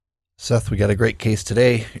Seth, we got a great case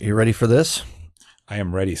today. Are you ready for this? I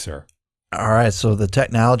am ready, sir. All right. So the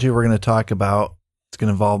technology we're going to talk about, it's going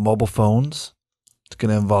to involve mobile phones. It's going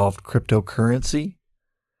to involve cryptocurrency,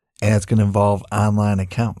 and it's going to involve online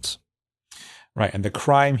accounts. Right. And the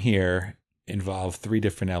crime here involved three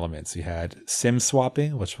different elements. You had SIM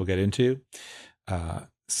swapping, which we'll get into,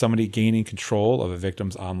 somebody gaining control of a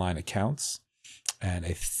victim's online accounts, and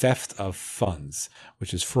a theft of funds,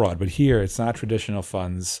 which is fraud. But here, it's not traditional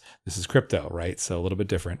funds. This is crypto, right? So a little bit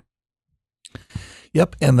different.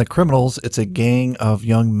 Yep. And the criminals, it's a gang of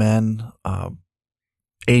young men,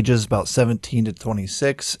 ages about 17 to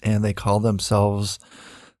 26, and they call themselves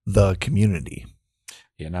the Community.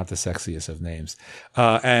 Yeah, not the sexiest of names.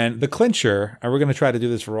 And the clincher, and we're going to try to do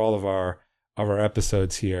this for all of our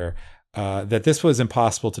episodes here, that this was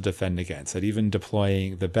impossible to defend against. That even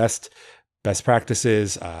deploying the best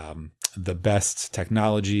practices, the best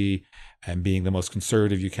technology, and being the most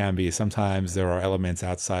conservative you can be, sometimes there are elements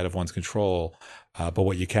outside of one's control. But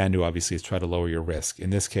what you can do, obviously, is try to lower your risk. In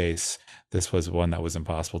this case, this was one that was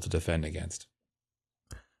impossible to defend against.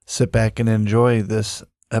 Sit back and enjoy this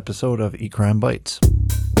episode of eCrimeBytes.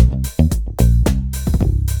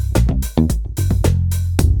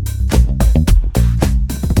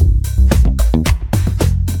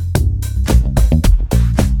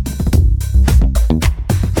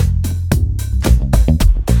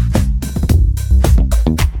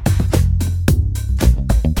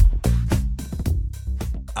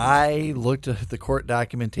 I looked at the court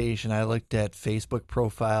documentation, I looked at Facebook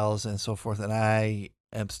profiles and so forth, and I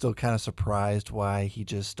am still kind of surprised why he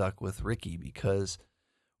just stuck with Ricky, because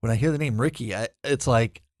when I hear the name Ricky, it's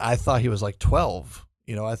like I thought he was like 12.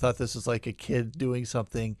 I thought this was like a kid doing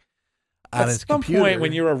something on his computer. At some point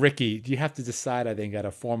when you're a Ricky, you have to decide, I think, at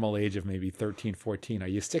a formal age of maybe 13, 14, are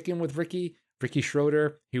you sticking with Ricky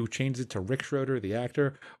Schroeder, who changed it to Rick Schroeder, the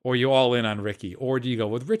actor, or are you all in on Ricky? Or do you go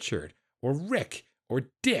with Richard or Rick or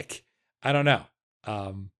Dick? I don't know.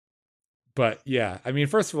 But yeah, I mean,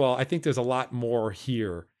 first of all, I think there's a lot more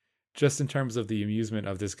here just in terms of the amusement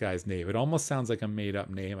of this guy's name. It almost sounds like a made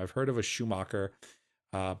up name. I've heard of a Schumacher,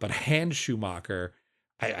 but Hand Schumacher,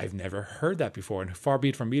 I've never heard that before. And far be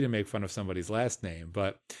it from me to make fun of somebody's last name,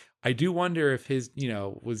 but I do wonder if his,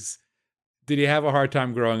 did he have a hard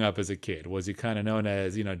time growing up as a kid? Was he kind of known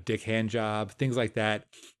as, Dick Handjob, things like that?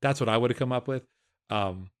 That's what I would have come up with.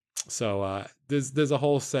 So there's a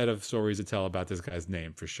whole set of stories to tell about this guy's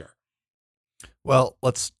name for sure. Well,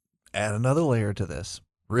 let's add another layer to this.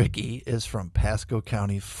 Ricky is from Pasco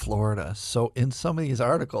County, Florida. So in some of these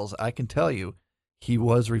articles, I can tell you he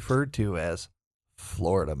was referred to as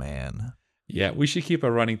Florida Man. Yeah, we should keep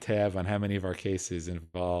a running tab on how many of our cases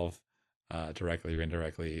involve directly or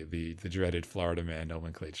indirectly the dreaded Florida Man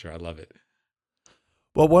nomenclature. I love it.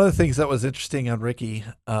 Well, one of the things that was interesting on Ricky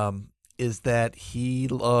is that he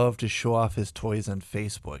loved to show off his toys on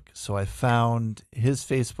Facebook. So I found his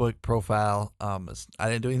Facebook profile. I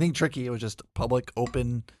didn't do anything tricky. It was just public,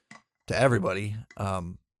 open to everybody.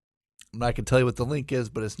 I'm not going to tell you what the link is,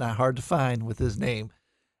 but it's not hard to find with his name.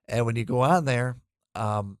 And when you go on there,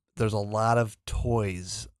 there's a lot of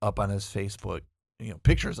toys up on his Facebook,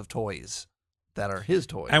 pictures of toys that are his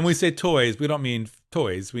toys. And we say toys, we don't mean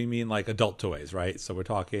toys. We mean like adult toys, right? So we're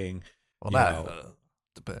talking,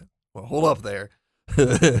 well, hold up there.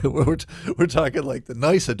 we're talking like the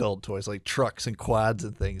nice adult toys, like trucks and quads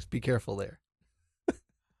and things. Be careful there.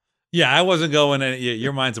 Yeah, I wasn't going.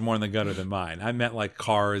 Your mind's more in the gutter than mine. I meant like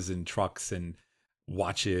cars and trucks and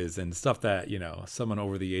watches and stuff that someone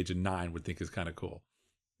over the age of 9 would think is kind of cool.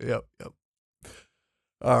 Yep.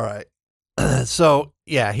 All right. So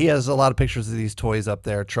yeah, he has a lot of pictures of these toys up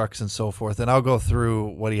there, trucks and so forth. And I'll go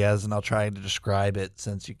through what he has and I'll try to describe it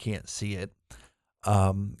since you can't see it.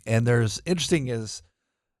 And there's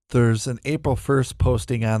an April 1st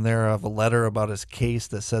posting on there of a letter about his case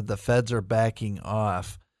that said the feds are backing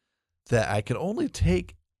off, that I could only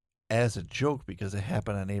take as a joke because it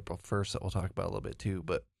happened on April 1st that we'll talk about a little bit too.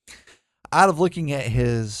 But out of looking at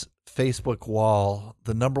his Facebook wall,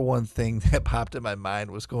 the number one thing that popped in my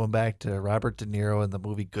mind was going back to Robert De Niro in the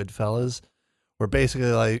movie Goodfellas, where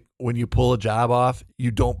basically like when you pull a job off,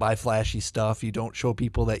 you don't buy flashy stuff. You don't show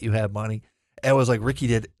people that you have money. It was like Ricky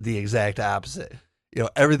did the exact opposite.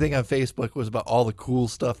 Everything on Facebook was about all the cool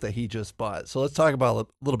stuff that he just bought. So let's talk about a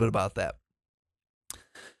little bit about that.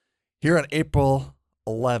 Here on April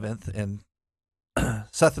 11th, and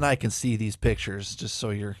Seth and I can see these pictures just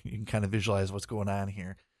so you can kind of visualize what's going on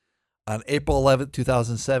here. On April 11th,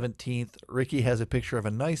 2017, Ricky has a picture of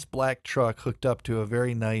a nice black truck hooked up to a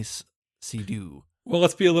very nice Sea-Doo. Well,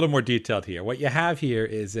 let's be a little more detailed here. What you have here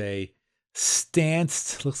is a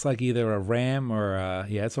stanced, looks like either a Ram or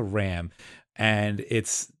yeah, it's a Ram, and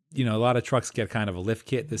it's a lot of trucks get kind of a lift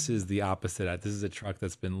kit. This is the opposite. This is a truck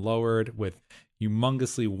that's been lowered with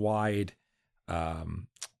humongously wide um,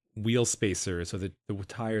 wheel spacers, so that the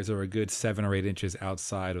tires are a good 7 or 8 inches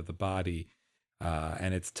outside of the body,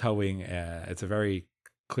 and it's towing. It's a very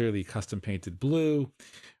clearly custom painted blue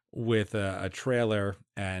with a trailer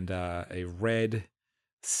and a red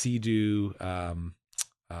Sea-Doo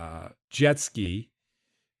jet ski,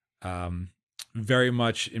 um, very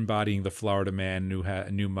much embodying the Florida man,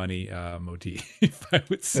 new money motif, I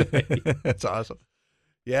would say. That's awesome.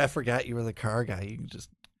 Yeah, I forgot you were the car guy.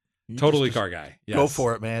 You Totally just car guy. go Yes.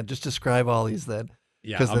 for it, man. Just describe all these then,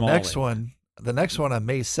 Yeah, because I'm all in. the next one on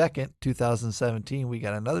May 2nd, 2017, we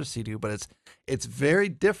got another Sea-Doo, but it's very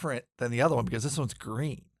different than the other one because this one's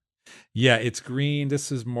green. Yeah, it's green.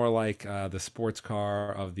 This is more like the sports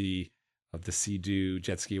car of the Sea-Doo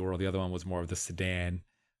jet ski world. The other one was more of the sedan.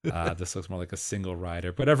 This looks more like a single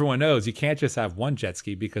rider. But everyone knows you can't just have one jet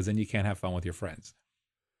ski because then you can't have fun with your friends.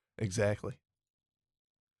 Exactly.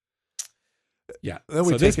 Yeah. Then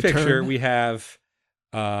we So this take a picture turn. we have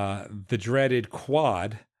the dreaded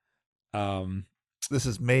quad. Um, This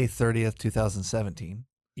is May 30th, 2017.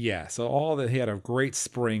 yeah. So all that he had a great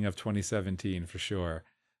spring of 2017 for sure.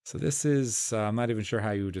 So this is I'm not even sure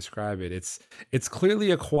how you would describe it. It's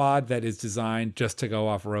clearly a quad that is designed just to go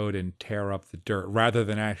off road and tear up the dirt rather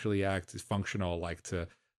than actually act as functional like to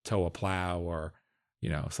tow a plow or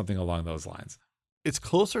something along those lines. It's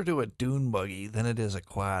closer to a dune buggy than it is a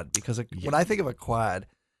quad because Yeah. when I think of a quad,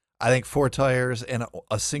 I think four tires and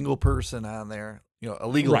a single person on there. A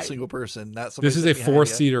legal Right. single person, not somebody This is a sitting behind you.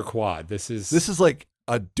 four-seater quad. This This is is like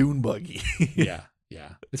a dune buggy. yeah,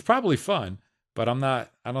 yeah. It's probably fun, but I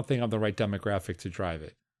don't think I'm the right demographic to drive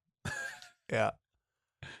it. Yeah.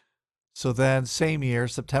 So then, same year,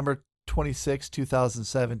 September 26,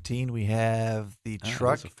 2017, we have the Ah, it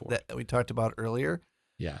truck is a Ford. that we talked about earlier,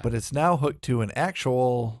 Yeah. but it's now hooked to an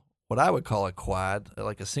actual, what I would call a quad,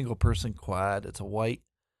 like a single person quad. It's a white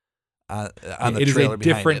on, Yeah, on the it is a trailer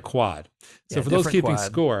behind different it. quad. So Yeah, for those different keeping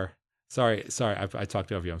quad. score, sorry, I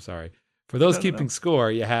talked over you. I'm sorry. For those No, no, keeping no.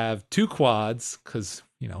 score, you have two quads because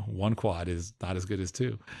one quad is not as good as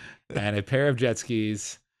two, and a pair of jet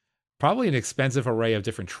skis, probably an expensive array of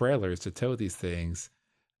different trailers to tow these things,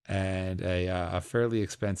 and a fairly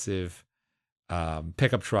expensive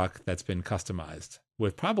pickup truck that's been customized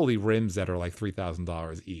with probably rims that are like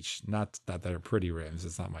 $3,000 each. Not that they're pretty rims.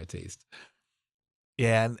 It's not my taste.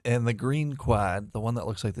 Yeah, and the green quad, the one that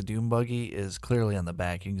looks like the dune buggy, is clearly on the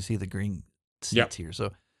back. You can see the green Yep. seats here.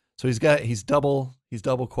 So he's double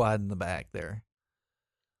quad in the back there.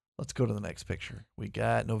 Let's go to the next picture. We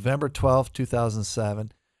got November 12th,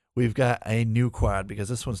 2007. We've got a new quad because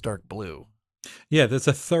this one's dark blue. Yeah, that's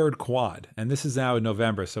a third quad. And this is now in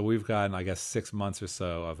November. So we've gotten, I guess, 6 months or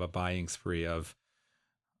so of a buying spree of,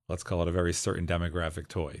 let's call it a very certain demographic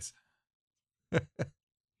toys.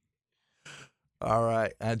 All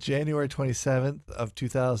right. On January 27th of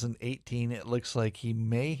 2018, it looks like he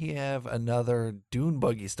may have another dune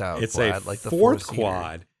buggy style It's a quad, like the fourth four-seater.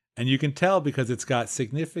 quad. And you can tell because it's got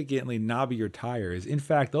significantly knobbier tires. In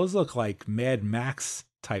fact, those look like Mad Max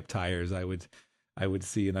type tires I would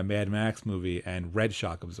see in a Mad Max movie, and red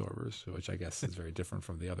shock absorbers, which I guess is very different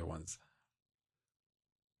from the other ones.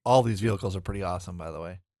 All these vehicles are pretty awesome, by the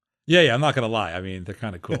way. Yeah, yeah, I'm not gonna lie. I mean, they're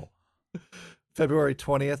kind of cool. February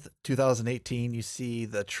 20th, 2018, you see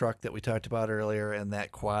the truck that we talked about earlier and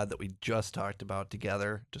that quad that we just talked about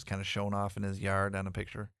together, just kind of shown off in his yard on a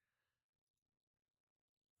picture.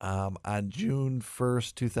 On June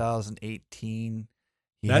 1st, 2018,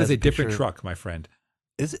 he That is has a a picture. different truck, my friend.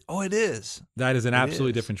 Is it? Oh, it is. That is an It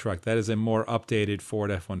absolutely is. different truck. That is a more updated Ford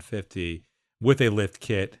F-150 with a lift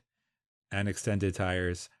kit and extended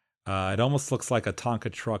tires. It almost looks like a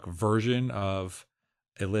Tonka truck version of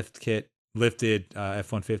a lifted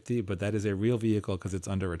F-150, but that is a real vehicle because it's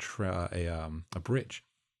under a bridge.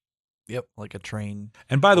 Yep, like a train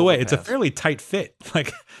And by the way, it's a overpass. fairly tight fit.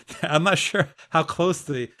 Like I'm not sure how close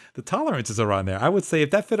the tolerances are on there. I would say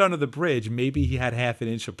if that fit under the bridge, maybe he had half an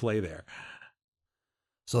inch of play there.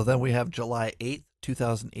 So then we have July 8th,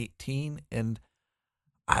 2018, and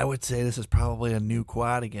I would say this is probably a new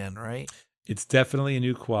quad again, right? It's definitely a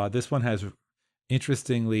new quad. This one has,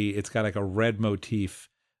 interestingly, it's got like a red motif,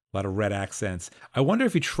 a lot of red accents. I wonder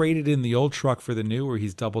if he traded in the old truck for the new, or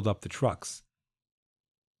he's doubled up the trucks.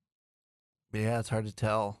 Yeah, it's hard to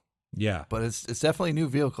tell, Yeah, but it's definitely new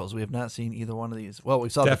vehicles. We have not seen either one of these. Well, we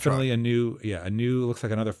saw the truck. definitely a new, looks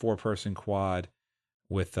like another 4-person quad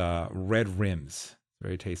with red rims.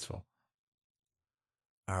 Very tasteful.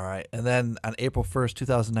 All right. And then on April 1st,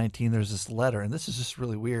 2019, there's this letter, and this is just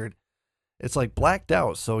really weird. It's like blacked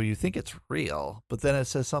out, so you think it's real, but then it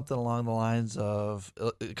says something along the lines of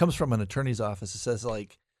it comes from an attorney's office. It says,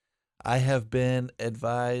 like, I have been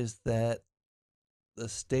advised that the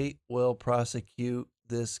state will prosecute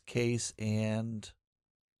this case and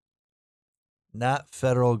not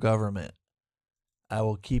federal government. I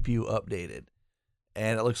will keep you updated.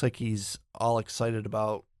 And it looks like he's all excited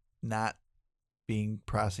about not being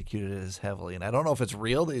prosecuted as heavily. And I don't know if it's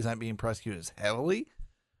real that he's not being prosecuted as heavily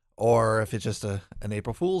or if it's just an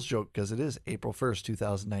April Fool's joke, because it is April 1st,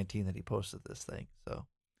 2019 that he posted this thing. So I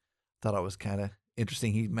thought it was kind of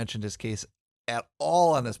interesting. He mentioned his case at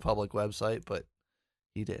all on his public website, but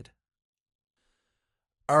he did.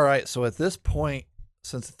 All right. So at this point,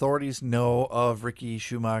 since authorities know of Hans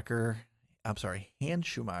Schumacher,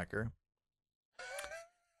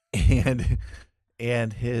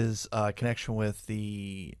 and his connection with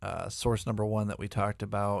the source number one that we talked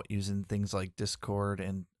about using things like Discord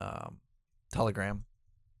and Telegram,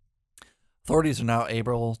 authorities are now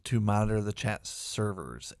able to monitor the chat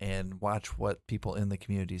servers and watch what people in the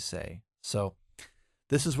community say. So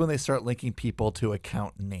this is when they start linking people to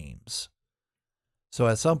account names. So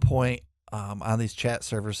at some point on these chat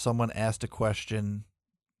servers, someone asked a question,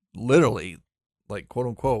 literally, like, quote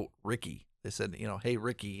unquote, Ricky. They said, hey,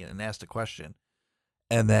 Ricky, and asked a question.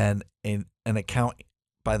 And then an account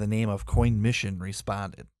by the name of Coin Mission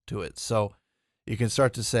responded to it. So you can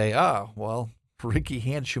start to say, well, Ricky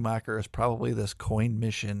Hans Schumacher is probably this Coin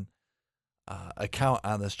Mission account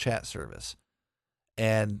on this chat service.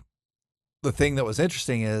 And the thing that was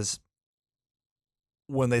interesting is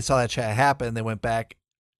when they saw that chat happen, they went back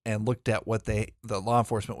and looked at the law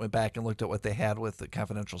enforcement went back and looked at what they had with the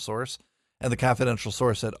confidential source. And the confidential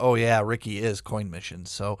source said, oh, yeah, Ricky is Coin Mission.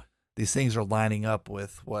 So these things are lining up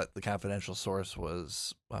with what the confidential source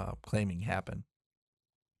was claiming happened.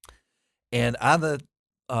 And on the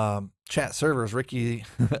chat servers, Ricky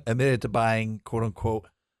admitted to buying, quote unquote,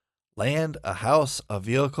 land, a house, a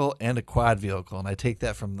vehicle, and a quad vehicle. And I take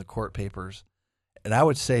that from the court papers. And I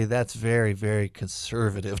would say that's very, very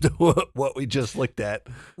conservative to what we just looked at.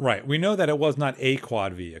 Right. We know that it was not a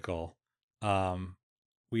quad vehicle.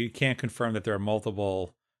 We can't confirm that there are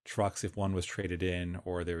multiple trucks if one was traded in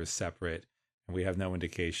or there was separate. And we have no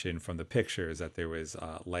indication from the pictures that there was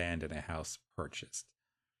land and a house purchased.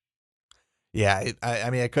 Yeah, I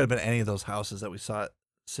mean, it could have been any of those houses that we saw it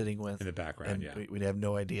sitting with in the background. Yeah, we'd have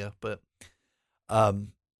no idea. But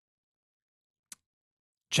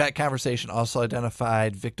chat conversation also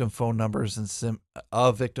identified victim phone numbers and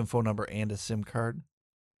victim phone number and a SIM card.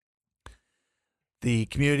 The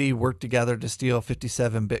community worked together to steal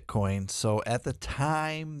 57 Bitcoin. So at the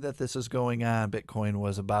time that this is going on, Bitcoin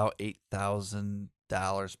was about $8,000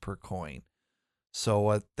 per coin. So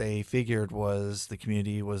what they figured was the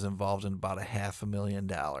community was involved in about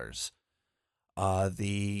 $500,000. I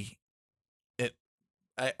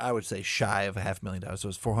would say shy of $500,000. So it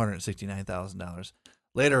was $469,000.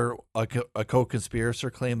 Later, a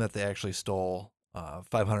co-conspirator claimed that they actually stole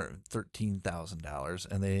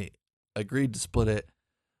 $513,000, and they agreed to split it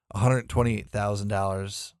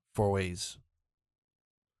 $128,000 four ways.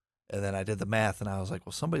 And then I did the math, and I was like,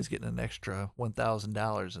 well, somebody's getting an extra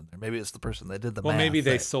 $1,000 in there. Maybe it's the person that did the math. Well, maybe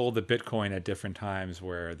they sold the Bitcoin at different times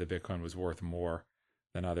where the Bitcoin was worth more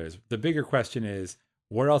than others. The bigger question is,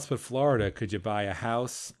 where else but Florida could you buy a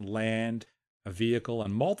house, land, a vehicle,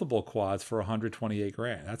 and multiple quads for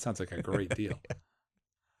 $128,000? That sounds like a great deal.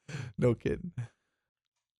 No kidding.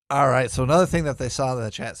 All right. So another thing that they saw in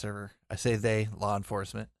the chat server, I say they, law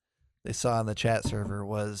enforcement, they saw in the chat server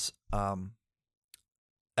was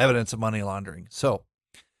evidence of money laundering. So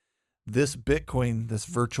this Bitcoin, this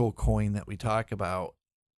virtual coin that we talk about,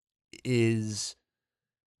 is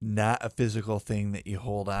not a physical thing that you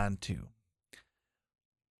hold on to.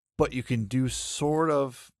 But you can do sort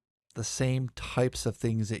of the same types of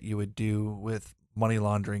things that you would do with money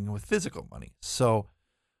laundering with physical money. So,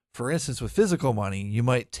 for instance, with physical money, you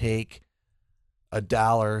might take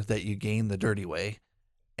 $1 that you gain the dirty way,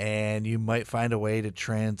 and you might find a way to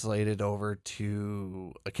translate it over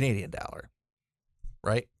to a Canadian dollar,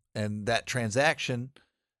 right? And that transaction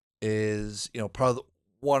is, probably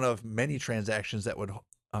one of many transactions that would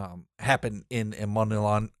happen in a money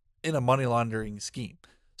laundering scheme.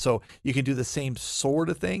 So you can do the same sort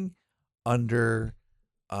of thing under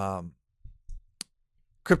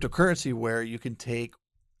cryptocurrency, where you can take,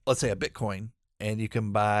 let's say, a Bitcoin, and you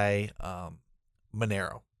can buy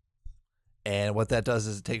Monero. And what that does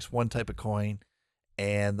is it takes one type of coin,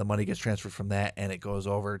 and the money gets transferred from that, and it goes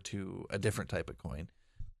over to a different type of coin.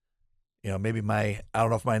 maybe I don't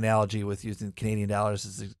know if my analogy with using Canadian dollars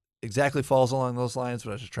is exactly falls along those lines,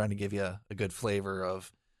 but I was just trying to give you a good flavor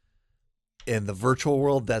of in the virtual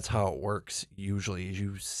world, that's how it works usually. Is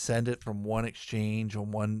you send it from one exchange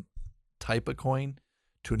on one type of coin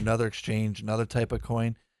to another exchange, another type of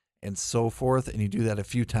coin, and so forth. And you do that a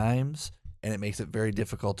few times, and it makes it very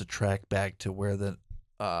difficult to track back to where the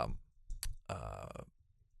um, uh,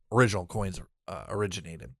 original coins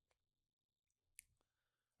originated.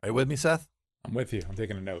 Are you with me, Seth? I'm with you. I'm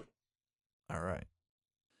taking a note. All right.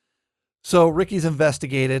 So Ricky's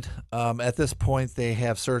investigated. At this point, they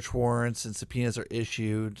have search warrants and subpoenas are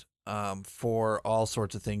issued for all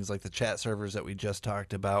sorts of things like the chat servers that we just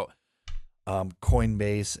talked about,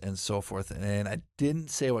 Coinbase, and so forth. And I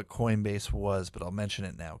didn't say what Coinbase was, but I'll mention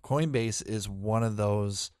it now. Coinbase is one of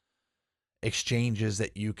those exchanges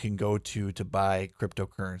that you can go to buy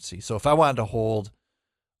cryptocurrency. So if I wanted to hold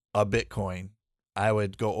a Bitcoin, I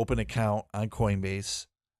would go open an account on Coinbase.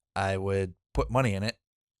 I would put money in it,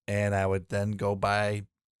 and I would then go buy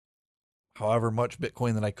however much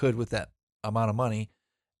Bitcoin that I could with that amount of money.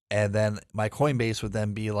 And then my Coinbase would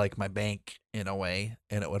then be like my bank in a way,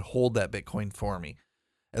 and it would hold that Bitcoin for me.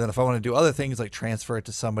 And then if I want to do other things like transfer it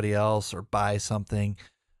to somebody else or buy something,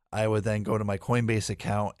 I would then go to my Coinbase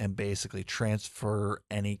account and basically transfer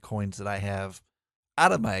any coins that I have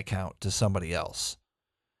out of my account to somebody else.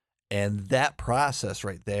 And that process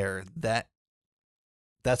right there,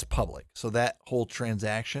 that's public. So that whole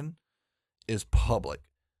transaction is public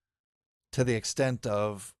to the extent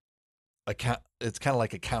of account. It's kind of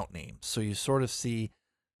like account names. So you sort of see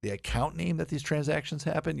the account name that these transactions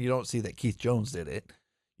happen. You don't see that Keith Jones did it.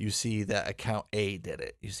 You see that account A did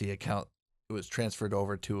it. You see account it was transferred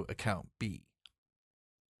over to account B.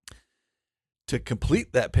 To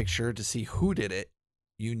complete that picture to see who did it,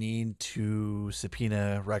 you need to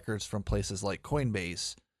subpoena records from places like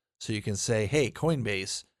Coinbase. So you can say, hey,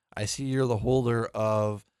 Coinbase, I see you're the holder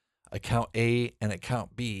of account A and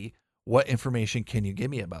account B. What information can you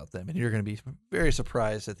give me about them? And you're going to be very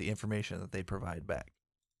surprised at the information that they provide back.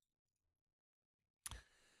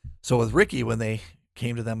 So with Ricky, when they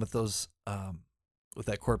came to them with those, with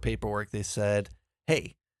that court paperwork, they said,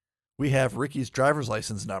 hey, we have Ricky's driver's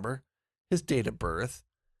license number, his date of birth,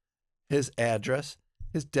 his address,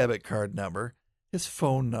 his debit card number, his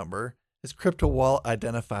phone number, his crypto wallet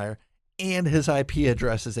identifier, and his IP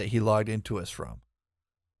addresses that he logged into us from.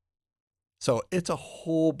 So it's a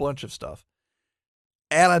whole bunch of stuff.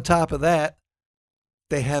 And on top of that,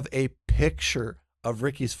 they have a picture of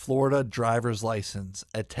Ricky's Florida driver's license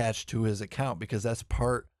attached to his account because that's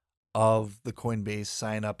part of the Coinbase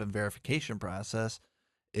sign up and verification process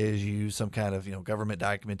is you use some kind of government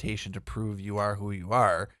documentation to prove you are who you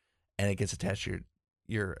are, and it gets attached to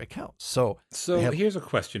your account. So they So have here's a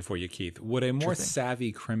question for you, Keith. Would a sure more thing.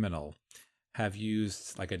 savvy criminal have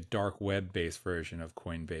used like a dark web based version of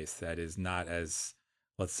Coinbase that is not as,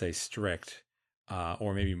 let's say, strict,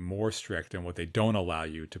 or maybe more strict than what they don't allow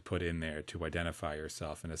you to put in there to identify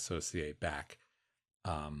yourself and associate back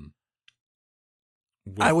um,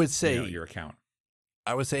 I with would say your account?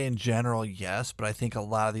 I would say in general yes, but I think a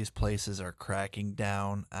lot of these places are cracking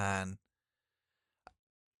down on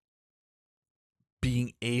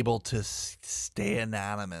being able to stay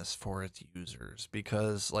anonymous for its users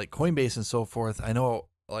because like Coinbase and so forth, I know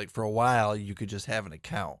like for a while you could just have an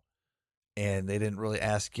account and they didn't really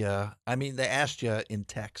ask you. I mean, they asked you in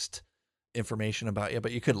text information about you,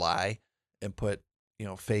 but you could lie and put,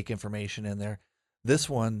 fake information in there. This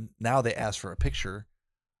one, now they ask for a picture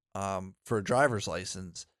for a driver's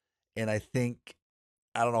license. And I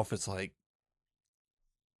don't know if it's like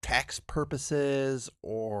tax purposes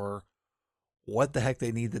or what the heck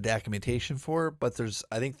they need the documentation for, but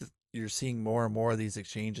I think that you're seeing more and more of these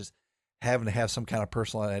exchanges having to have some kind of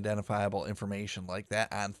personal and identifiable information like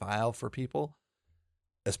that on file for people,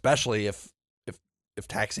 especially if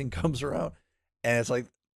taxing comes around. And it's like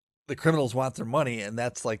the criminals want their money, and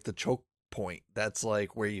that's like the choke point. That's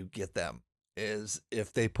like where you get them is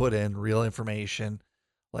if they put in real information,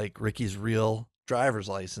 like Ricky's real driver's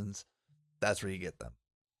license. That's where you get them.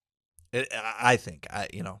 I think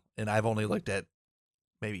and I've only looked at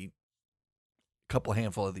maybe a couple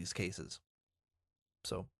handful of these cases.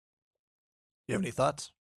 So, you have any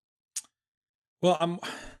thoughts? Well,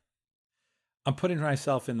 I'm putting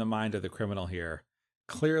myself in the mind of the criminal here.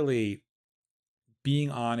 Clearly,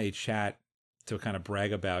 being on a chat to kind of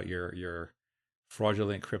brag about your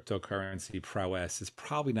fraudulent cryptocurrency prowess is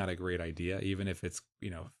probably not a great idea, even if it's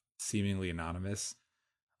seemingly anonymous.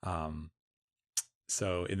 Um,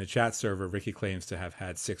 so in the chat server, Ricky claims to have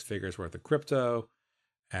had 6 figures worth of crypto,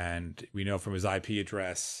 and we know from his IP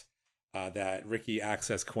address that Ricky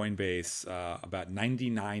accessed Coinbase about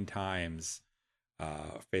 99 times,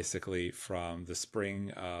 basically from the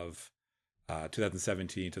spring of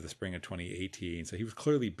 2017 to the spring of 2018. So he was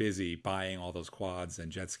clearly busy buying all those quads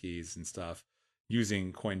and jet skis and stuff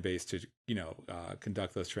using Coinbase to,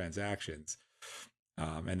 conduct those transactions.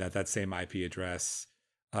 And that same IP address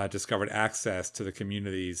discovered access to the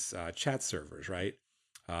community's chat servers, right?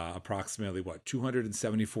 Approximately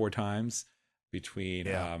 274 times between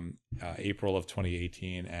Yeah. April of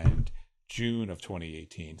 2018 and June of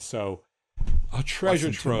 2018. So a Less treasure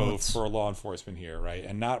than two trove months. for law enforcement here, right?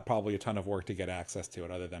 And not probably a ton of work to get access to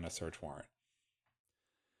it other than a search warrant.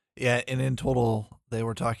 Yeah, and in total, they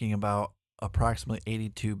were talking about approximately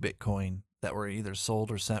 82 Bitcoin that were either sold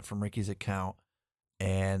or sent from Ricky's account,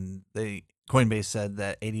 and they Coinbase said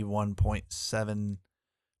that 81.72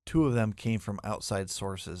 of them came from outside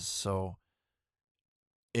sources. So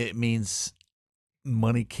it means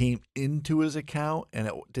money came into his account and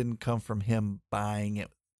it didn't come from him buying it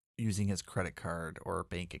using his credit card or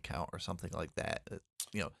bank account or something like that.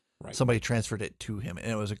 You know, Right. somebody transferred it to him, and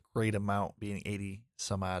it was a great amount, being 80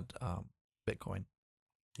 some odd Bitcoin.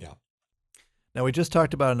 Yeah. Now, we just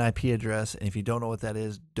talked about an IP address, and if you don't know what that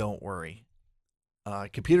is, don't worry.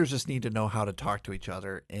 Computers just need to know how to talk to each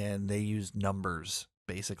other, and they use numbers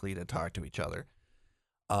basically to talk to each other.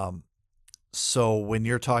 Um, so when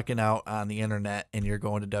you're talking out on the internet and you're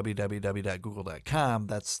going to www.google.com,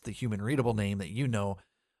 that's the human readable name that you know.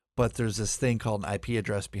 But there's this thing called an IP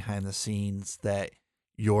address behind the scenes that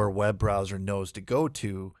your web browser knows to go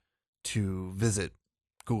to visit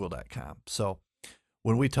google.com. So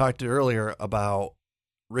when we talked earlier about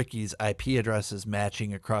Ricky's IP addresses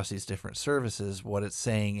matching across these different services, what it's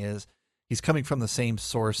saying is he's coming from the same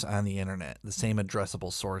source on the internet, the same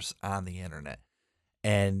addressable source on the internet.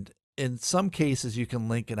 And in some cases, you can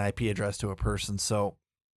link an IP address to a person. So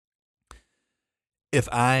if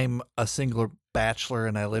I'm a single bachelor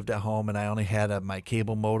and I lived at home and I only had my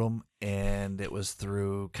cable modem and it was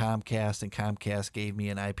through Comcast, and Comcast gave me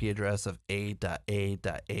an IP address of A.A.A.A,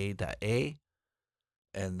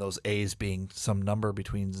 and those A's being some number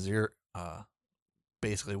between zero,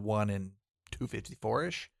 basically 1 and 254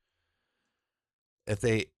 ish. If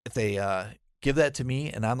they give that to me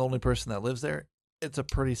and I'm the only person that lives there, it's a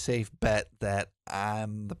pretty safe bet that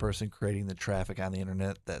I'm the person creating the traffic on the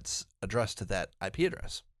internet that's addressed to that IP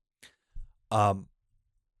address. Um,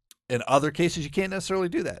 in other cases, you can't necessarily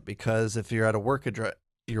do that, because if you're at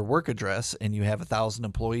your work address, and you have 1,000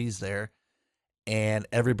 employees there, and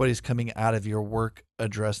everybody's coming out of your work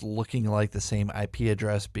address looking like the same IP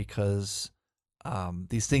address, because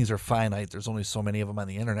these things are finite. There's only so many of them on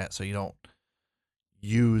the internet, so you don't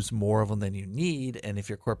use more of them than you need. And if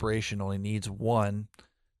your corporation only needs one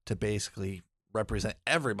to basically represent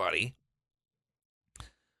everybody,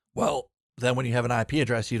 well, then when you have an IP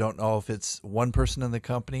address, you don't know if it's one person in the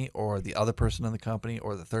company or the other person in the company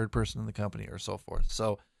or the third person in the company or so forth.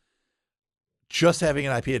 So just having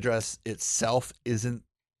an IP address itself isn't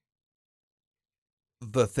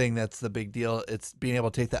the thing that's the big deal. It's being able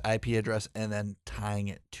to take the IP address and then tying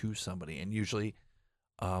it to somebody. And usually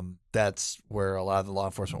that's where a lot of the law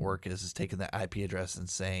enforcement work is taking the IP address and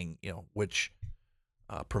saying, which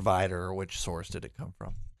provider or which source did it come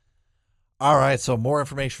from. All right, so more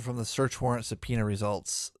information from the search warrant subpoena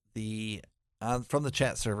results. From the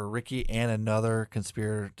chat server, Ricky and another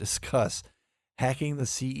conspirator discuss hacking the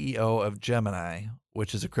CEO of Gemini,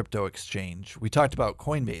 which is a crypto exchange. We talked about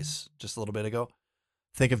Coinbase just a little bit ago.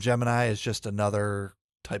 Think of Gemini as just another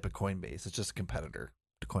type of Coinbase. It's just a competitor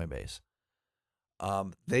to Coinbase.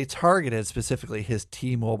 They targeted specifically his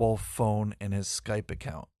T-Mobile phone and his Skype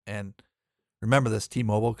account. And remember this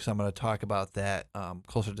T-Mobile, because I'm going to talk about that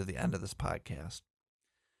closer to the end of this podcast.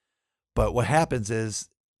 But what happens is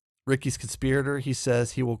Ricky's conspirator, he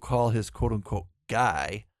says he will call his quote-unquote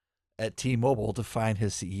guy at T-Mobile to find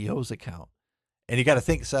his CEO's account. And you got to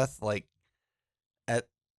think, Seth, like at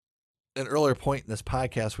an earlier point in this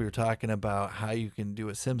podcast, we were talking about how you can do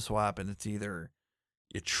a SIM swap, and it's either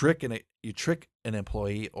you trick an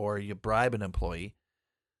employee or you bribe an employee.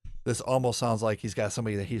 This almost sounds like he's got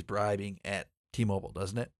somebody that he's bribing at T-Mobile,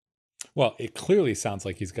 doesn't it? Well, it clearly sounds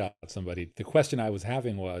like he's got somebody. The question I was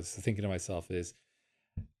having was thinking to myself is,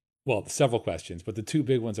 well, several questions, but the two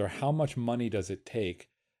big ones are how much money does it take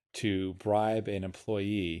to bribe an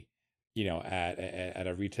employee, at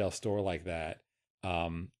a retail store like that,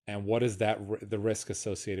 and what is the risk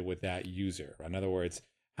associated with that user? In other words,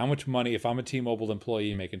 how much money, if I'm a T-Mobile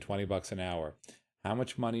employee making $20 an hour, how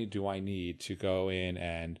much money do I need to go in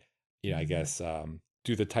and, I guess,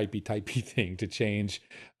 do the typey thing to change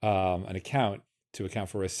an account to account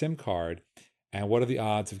for a SIM card? and what are the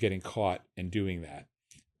odds of getting caught in doing that?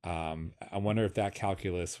 I wonder if that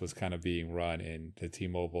calculus was kind of being run in the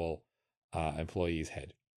T-Mobile employee's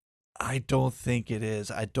head. I don't think it is.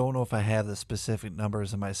 I don't know if I have the specific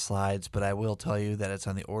numbers in my slides, but I will tell you that it's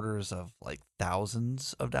on the orders of like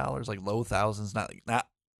thousands of dollars, like low thousands, not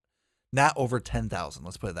over 10,000.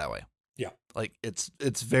 Let's put it that way. Yeah. Like it's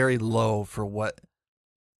very low for what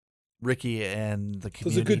Ricky and the So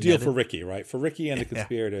it's a community good deal for netted. Ricky, right? For Ricky and the Yeah,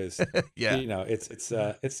 conspirators, yeah, it's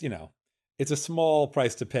it's a small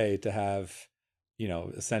price to pay to have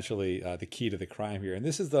essentially the key to the crime here. And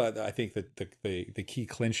this is I think that the key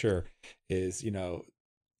clincher is and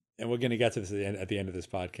we're going to get to this at the end of this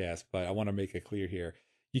podcast, but I want to make it clear here: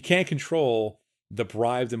 you can't control the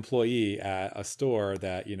bribed employee at a store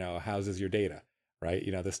that houses your data, right?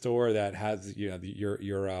 The store that has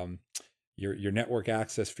your network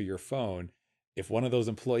access for your phone. If one of those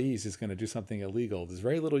employees is going to do something illegal, there's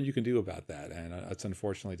very little you can do about that, and it's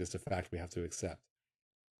unfortunately just a fact we have to accept.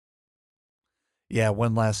 yeah.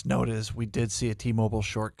 One last note is we did see a T-Mobile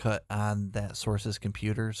shortcut on that source's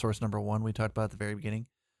computer, source number one we talked about at the very beginning.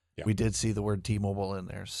 Yeah. We did see the word T-Mobile in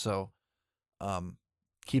there, so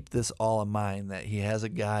keep this all in mind that he has a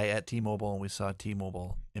guy at T-Mobile, and we saw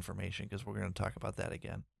T-Mobile information because we're going to talk about that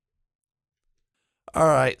again. All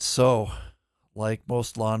right, so like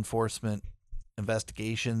most law enforcement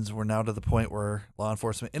investigations, we're now to the point where law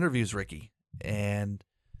enforcement interviews Ricky, and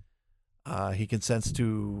he consents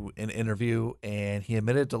to an interview, and he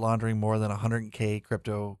admitted to laundering more than 100K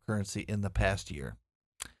cryptocurrency in the past year.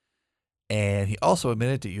 And he also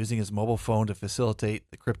admitted to using his mobile phone to facilitate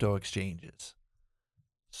the crypto exchanges.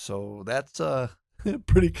 So that's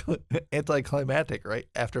pretty anticlimactic, right?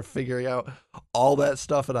 After figuring out all that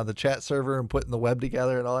stuff and on the chat server and putting the web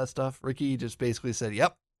together and all that stuff, Ricky just basically said,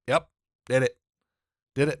 "Yep, yep, did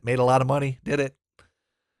it, made a lot of money, did it."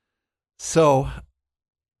 So,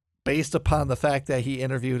 based upon the fact that he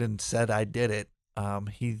interviewed and said, "I did it,"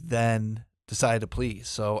 he then decided to plea.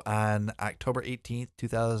 So on October 18th,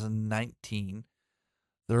 2019,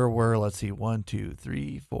 there were, let's see,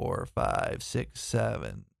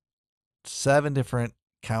 7 different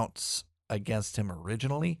counts against him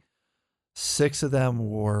originally. 6 of them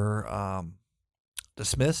were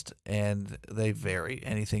dismissed, and they vary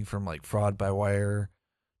anything from like fraud by wire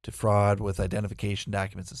to fraud with identification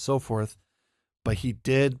documents and so forth. But he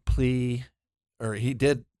did plea, or he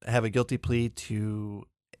did have a guilty plea to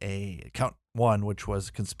a count 1, which was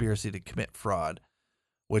conspiracy to commit fraud,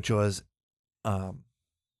 which was Well,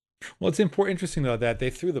 it's interesting though that they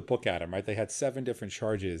threw the book at him, right? They had 7 different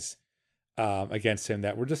charges against him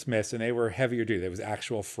that were dismissed, and they were heavier duty. There was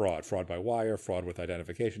actual fraud, fraud by wire, fraud with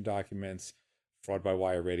identification documents, fraud by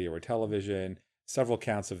wire, radio or television, several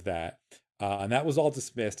counts of that. And that was all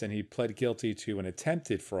dismissed, and he pled guilty to an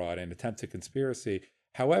attempted fraud and attempted conspiracy.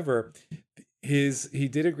 However, he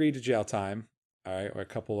did agree to jail time, all right, or a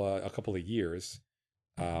couple of years.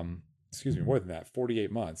 Excuse me, more than that,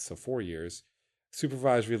 48 months, so 4 years.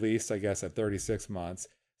 Supervised release, I guess, at 36 months.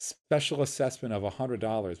 Special assessment of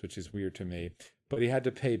 $100, which is weird to me, but he had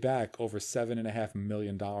to pay back over $7.5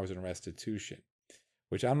 million in restitution,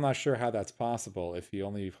 which I'm not sure how that's possible if he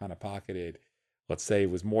only kind of pocketed, let's say it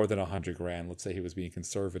was more than 100 grand. Let's say he was being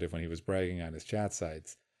conservative when he was bragging on his chat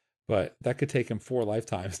sites, but that could take him 4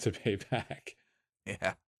 lifetimes to pay back.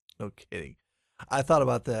 yeah, no kidding. I thought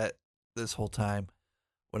about that this whole time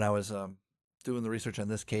when I was doing the research on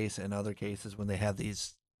this case and other cases when they have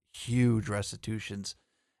these huge restitutions.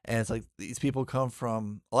 And it's like a lot of these people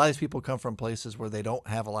come from places where they don't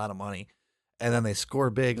have a lot of money. And then they score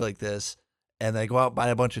big like this, and they go out and buy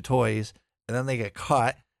a bunch of toys, and then they get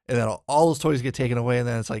caught, and then all those toys get taken away, and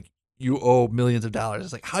then it's like, you owe millions of dollars.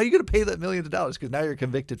 It's like, how are you going to pay that millions of dollars? Because now you're a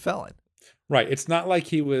convicted felon. Right. It's not like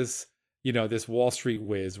he was, this Wall Street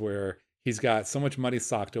whiz where he's got so much money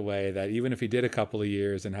socked away that even if he did a couple of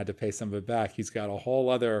years and had to pay some of it back, he's got a whole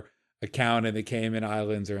other account in the Cayman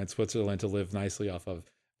Islands or in Switzerland to live nicely off of.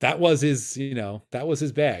 That was that was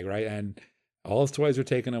his bag, right? And all his toys are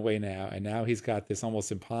taken away now, and now he's got this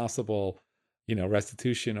almost impossible,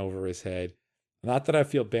 restitution over his head. Not that I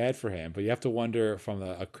feel bad for him, but you have to wonder from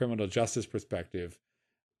a criminal justice perspective.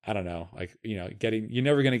 I don't know, like you're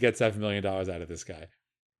never going to get $7 million out of this guy.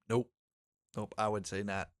 Nope. Nope. I would say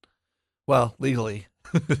not. Well, legally.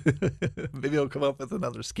 Maybe he'll come up with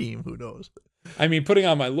another scheme. Who knows? I mean, putting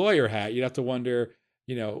on my lawyer hat, you'd have to wonder,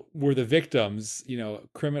 were the victims,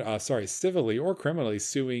 civilly or criminally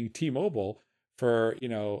suing T-Mobile for,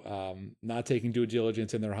 not taking due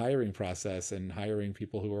diligence in their hiring process and hiring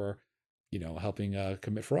people who are, helping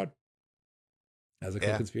commit fraud as a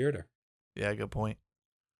Yeah. co-conspirator. Yeah, good point.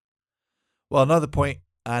 Well, another point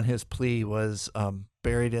on his plea was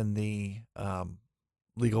buried in the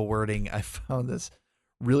legal wording. I found this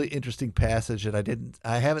really interesting passage that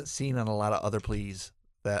I haven't seen on a lot of other pleas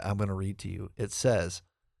that I'm going to read to you. It says,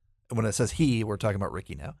 when it says he, we're talking about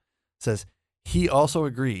Ricky now. It says, he also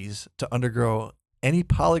agrees to undergo any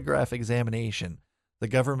polygraph examination the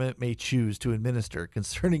government may choose to administer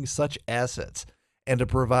concerning such assets and to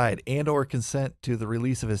provide and or consent to the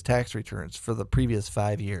release of his tax returns for the previous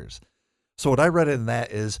 5 years. So what I read in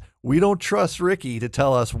that is we don't trust Ricky to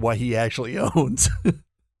tell us what he actually owns.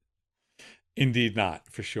 Indeed not,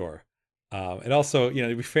 for sure. And also,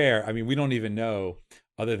 to be fair, I mean, we don't even know,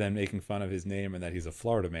 other than making fun of his name and that he's a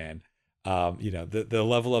Florida man, the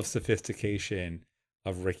level of sophistication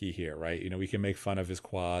of Ricky here, right? We can make fun of his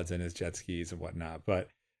quads and his jet skis and whatnot, but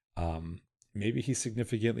maybe he's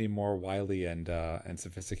significantly more wily and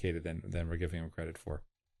sophisticated than we're giving him credit for,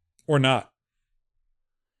 or not.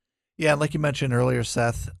 Yeah, like you mentioned earlier,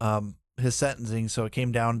 Seth, his sentencing, so it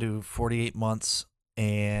came down to 48 months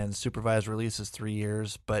and supervised release is 3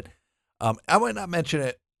 years. But I might not mention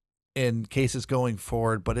it in cases going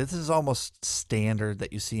forward, but this is almost standard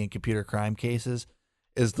that you see in computer crime cases,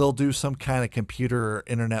 is they'll do some kind of computer or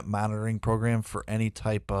internet monitoring program for any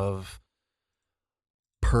type of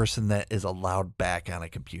person that is allowed back on a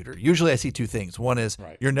computer. Usually I see two things. One is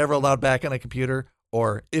Right. you're never allowed back on a computer,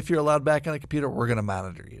 or if you're allowed back on a computer, we're going to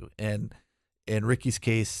monitor you. And in Ricky's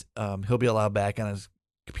case, he'll be allowed back on his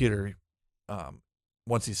computer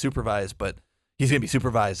once he's supervised, but he's going to be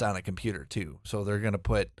supervised on a computer too. So they're going to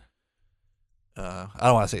put, I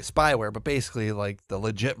don't want to say spyware, but basically like the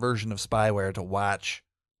legit version of spyware to watch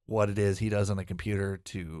what it is he does on a computer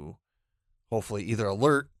to hopefully either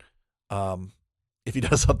alert if he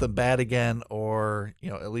does something bad again, or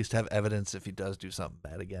at least have evidence if he does do something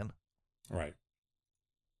bad again. Right.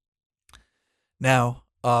 Now,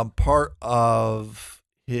 part of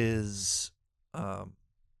his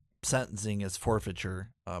sentencing is forfeiture.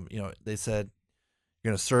 They said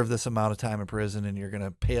you're going to serve this amount of time in prison and you're going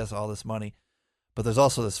to pay us all this money. But there's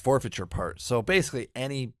also this forfeiture part. So basically,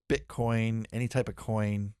 any Bitcoin, any type of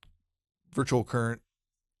coin, virtual current,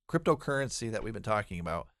 cryptocurrency that we've been talking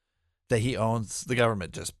about that he owns, the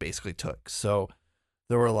government just basically took. So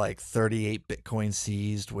there were like 38 Bitcoin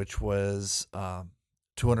seized, which was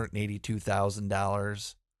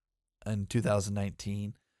 $282,000 in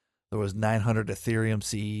 2019. There was 900 Ethereum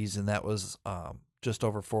seized, and that was just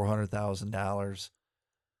over $400,000.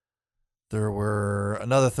 There were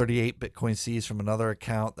another 38 Bitcoin seized from another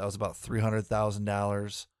account. That was about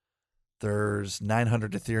 $300,000. There's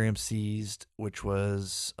 900 Ethereum seized, which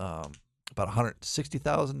was about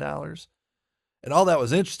 $160,000. And all that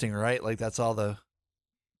was interesting, right? Like that's all the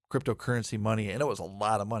cryptocurrency money, and it was a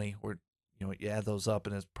lot of money. Where you add those up,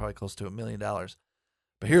 and it's probably close to $1 million.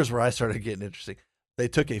 But here's where I started getting interesting. They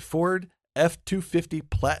took a Ford F-250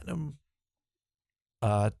 Platinum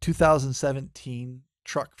 2017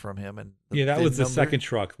 truck from him, and That was the number, second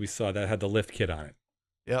truck we saw that had the lift kit on it.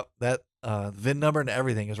 Yep, that VIN number and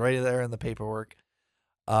everything is right there in the paperwork.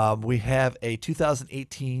 We have a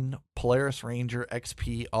 2018 Polaris Ranger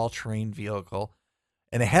XP all-terrain vehicle,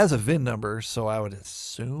 and it has a VIN number, so I would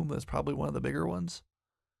assume it's probably one of the bigger ones.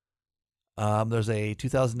 There's a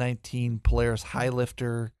 2019 Polaris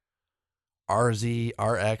Highlifter RZ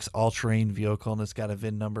RX all-terrain vehicle, and it's got a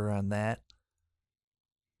VIN number on that.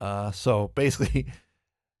 So basically,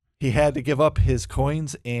 he had to give up his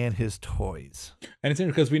coins and his toys. And it's interesting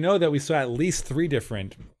because we know that we saw at least three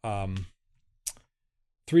different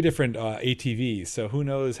ATVs. So who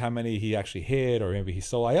knows how many he actually hid or maybe he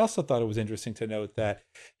sold. I also thought it was interesting to note that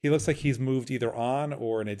he looks like he's moved either on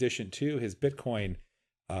or in addition to his Bitcoin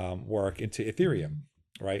work into Ethereum,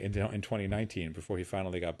 right, in 2019 before he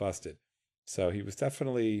finally got busted. So he was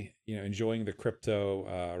definitely enjoying the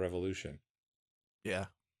crypto revolution. Yeah,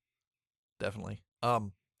 definitely.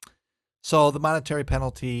 So the monetary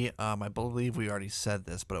penalty, I believe we already said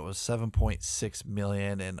this, but it was $7.6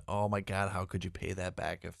 million, and oh my God, how could you pay that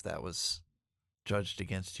back if that was judged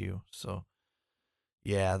against you? So,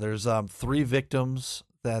 yeah, there's 3 victims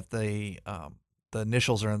that the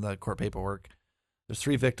initials are in the court paperwork. There's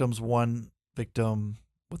 3 victims. One victim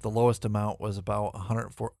with the lowest amount was about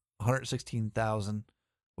 $116,000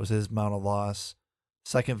 was his amount of loss.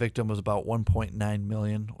 Second victim was about $1.9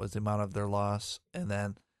 million was the amount of their loss, and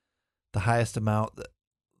then the highest amount,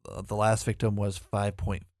 the last victim was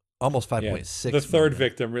almost 5.6. The third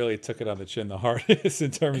victim really took it on the chin the hardest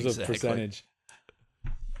in terms of percentage.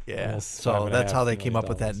 Yeah, Almost so that's how they came up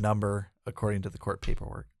with that $5.5 million. number according to the court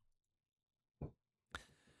paperwork.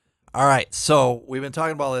 All right, so we've been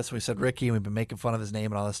talking about this. We said Ricky, and we've been making fun of his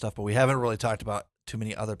name and all this stuff, but we haven't really talked about too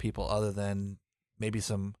many other people other than maybe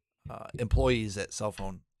some employees at cell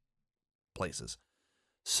phone places.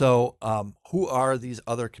 So, who are these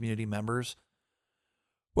other community members?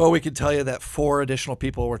 Well, we can tell you that 4 additional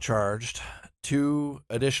people were charged. 2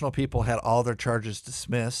 additional people had all their charges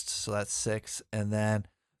dismissed, so that's 6. And then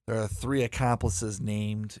there are 3 accomplices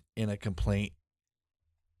named in a complaint,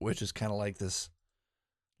 which is kind of like this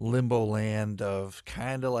limbo land of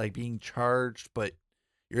kind of like being charged, but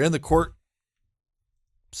you're in the court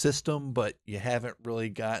system, but you haven't really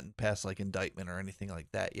gotten past like indictment or anything like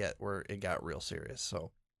that yet, where it got real serious.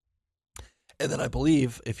 So, and then I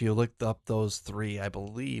believe if you looked up those 3, I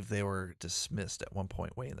believe they were dismissed at one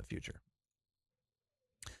point way in the future.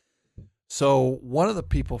 So one of the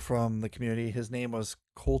people from the community, his name was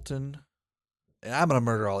Colton. And I'm going to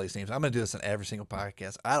murder all these names. I'm going to do this in every single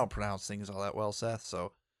podcast. I don't pronounce things all that well, Seth.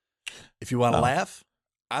 So if you want to Oh. laugh,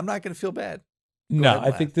 I'm not going to feel bad. No,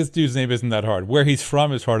 I think this dude's name isn't that hard. Where he's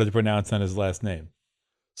from is harder to pronounce than his last name.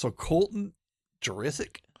 So Colton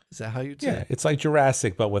Jurassic? Is that how you'd say? Yeah, it's like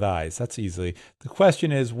Jurassic, but with eyes. That's easily. The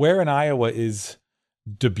question is, where in Iowa is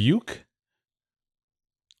Dubuque?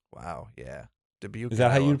 Wow, yeah. Dubuque. Is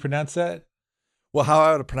that how Iowa. you'd pronounce that? Well, how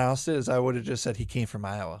I would have pronounced it is I would have just said he came from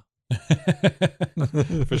Iowa.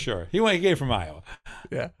 For sure. He came from Iowa.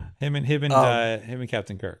 Yeah. Him and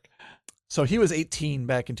Captain Kirk. So he was 18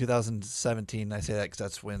 back in 2017. I say that because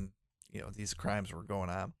that's when these crimes were going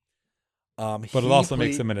on. But it also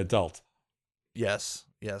makes him an adult. Yes,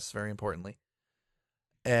 very importantly.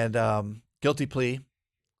 And guilty plea.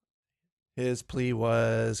 His plea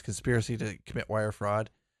was conspiracy to commit wire fraud.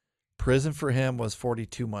 Prison for him was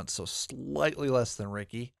 42 months, so slightly less than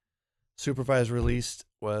Ricky. Supervised release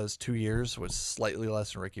was 2 years, was slightly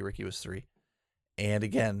less than Ricky. Ricky was 3. And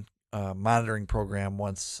again, monitoring program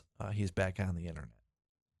once he's back on the internet.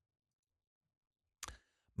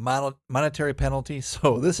 Monetary penalty.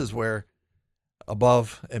 So this is where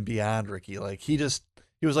above and beyond Ricky, like he was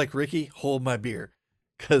like, Ricky, hold my beer.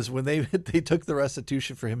 Because when they took the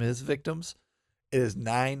restitution for him, his victims, it is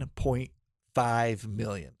 $9.5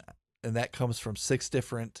 million. And that comes from 6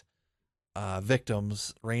 different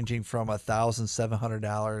victims, ranging from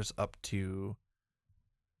 $1,700 up to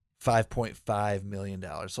 $5.5 million.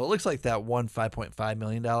 So it looks like that one $5.5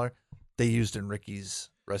 million they used in Ricky's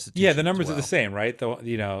restitution. Yeah, the numbers are the same, right? The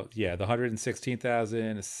 116,000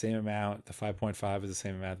 is the same amount. The 5.5 is the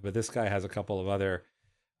same amount. But this guy has a couple of other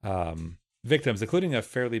victims, including a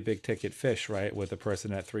fairly big ticket fish, right? With a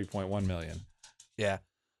person at 3.1 million. Yeah.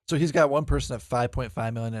 So he's got one person at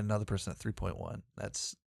 5.5 million and another person at 3.1.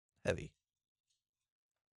 That's heavy.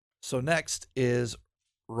 So next is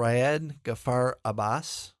Rayed Ghaffar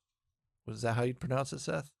Abbas. Was that how you'd pronounce it,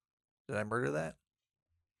 Seth? Did I murder that?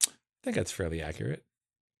 I think that's fairly accurate.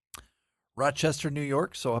 Rochester, New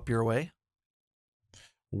York, so up your way.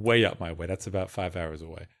 Way up my way. That's about 5 hours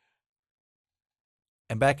away.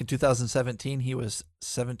 And back in 2017, he was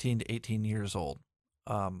 17 to 18 years old.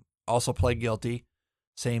 Also pled guilty.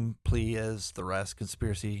 Same plea as the rest,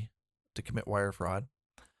 conspiracy to commit wire fraud.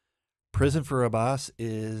 Prison for Abbas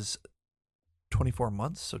is 24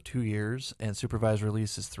 months, so 2 years, and supervised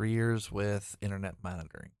release is 3 years with internet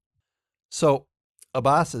monitoring. So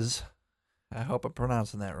Abbas's, I hope I'm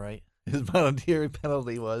pronouncing that right, his monetary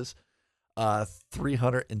penalty was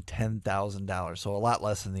 $310,000, so a lot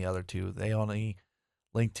less than the other 2. They only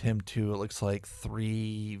linked him to, it looks like,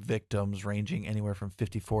 3 victims ranging anywhere from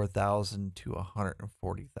 $54,000 to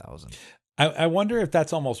 $140,000. I wonder if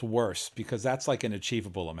that's almost worse because that's like an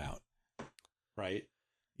achievable amount, right?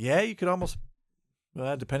 Yeah, you could almost,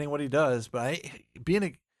 depending on what he does. But I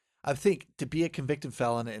think to be a convicted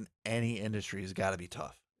felon in any industry has got to be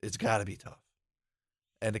tough. It's got to be tough,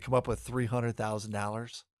 and to come up with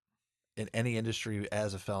 $300,000 in any industry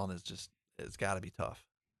as a felon it's got to be tough.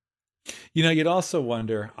 You'd also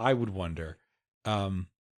wonder, I would wonder, I'm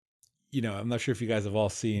not sure if you guys have all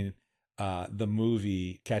seen the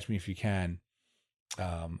movie Catch Me If You Can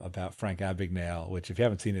about Frank Abagnale, which if you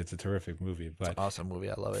haven't seen it, it's a terrific movie. But it's an awesome movie.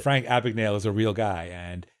 I love it. Frank Abagnale is a real guy,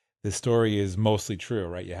 and the story is mostly true,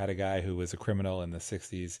 right? You had a guy who was a criminal in the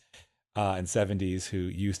 60s and 70s who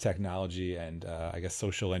used technology and I guess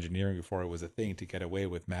social engineering before it was a thing to get away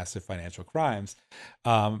with massive financial crimes.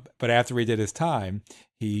 But after he did his time,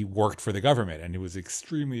 he worked for the government and he was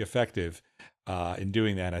extremely effective in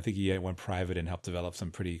doing that. I think he went private and helped develop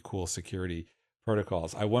some pretty cool security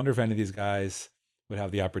protocols. I wonder if any of these guys would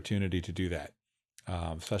have the opportunity to do that,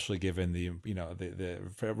 especially given the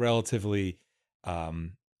relatively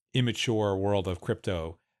immature world of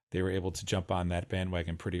crypto. They were able to jump on that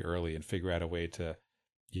bandwagon pretty early and figure out a way to,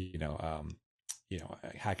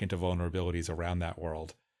 hack into vulnerabilities around that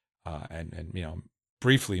world, and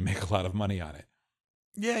briefly make a lot of money on it.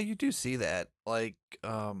 Yeah, you do see that. Like,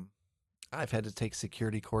 I've had to take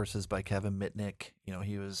security courses by Kevin Mitnick. You know,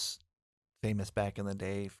 he was famous back in the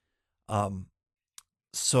day. Um,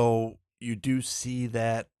 so you do see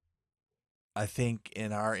that, I think,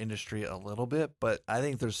 in our industry a little bit, but I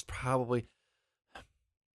think there's probably,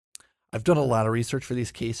 I've done a lot of research for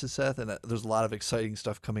these cases, Seth, and there's a lot of exciting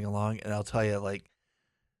stuff coming along. And I'll tell you, like,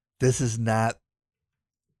 this is not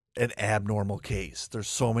an abnormal case. There's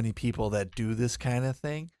so many people that do this kind of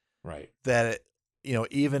thing Right. that,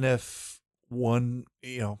 even if one,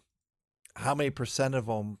 how many percent of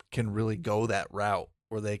them can really go that route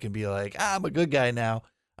where they can be like, I'm a good guy now.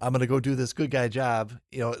 I'm gonna go do this good guy job.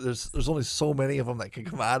 There's only so many of them that can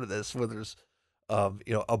come out of this. Where there's,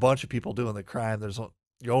 a bunch of people doing the crime.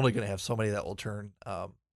 You're only gonna have so many that will turn.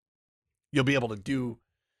 You'll be able to do.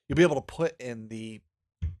 You'll be able to put in the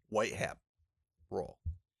white hat role.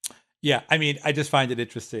 Yeah, I mean, I just find it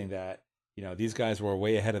interesting that these guys were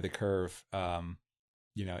way ahead of the curve,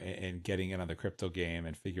 in getting in on the crypto game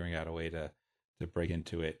and figuring out a way to break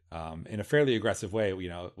into it in a fairly aggressive way.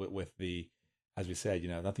 With the, as we said,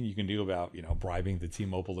 nothing you can do about bribing the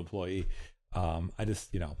T-Mobile employee. I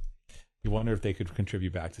just you wonder if they could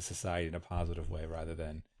contribute back to society in a positive way rather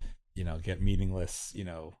than get meaningless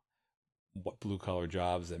what blue collar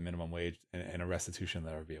jobs at minimum wage and a restitution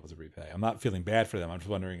that I would be able to repay. I'm not feeling bad for them. I'm just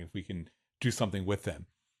wondering if we can do something with them.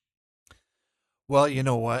 Well, you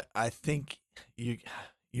know what? I think you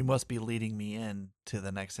you must be leading me in to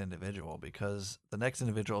the next individual, because the next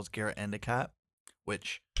individual is Garrett Endicott,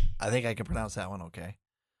 which I think I can pronounce that one okay.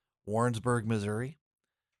 Warrensburg, Missouri,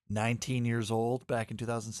 19 years old back in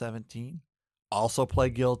 2017. Also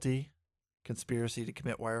pled guilty, conspiracy to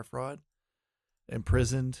commit wire fraud,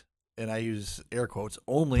 imprisoned, and I use air quotes,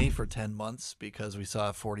 only for 10 months because we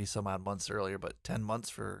saw 40 some odd months earlier, but 10 months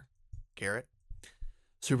for Garrett.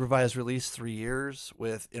 Supervised release, 3 years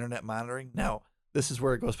with internet monitoring. Now, this is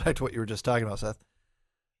where it goes back to what you were just talking about, Seth.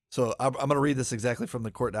 So I'm going to read this exactly from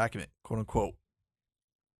the court document, quote unquote.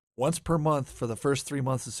 Once per month for the first 3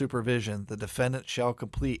 months of supervision, the defendant shall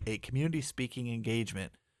complete a community speaking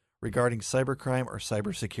engagement regarding cybercrime or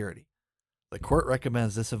cybersecurity. The court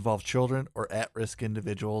recommends this involve children or at risk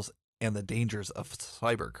individuals and the dangers of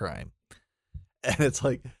cybercrime. And it's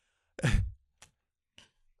like,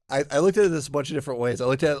 I looked at this a bunch of different ways. I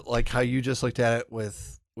looked at it like how you just looked at it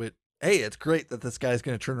with hey, it's great that this guy's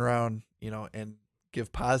going to turn around, and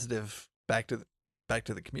give positive back to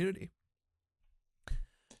the community.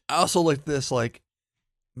 I also looked at this like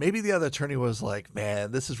maybe the other attorney was like,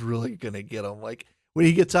 man, this is really going to get him. Like when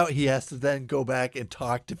he gets out, he has to then go back and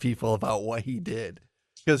talk to people about what he did,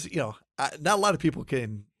 because not a lot of people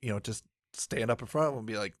can just stand up in front of him and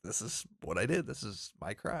be like, this is what I did. This is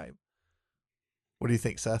my crime. What do you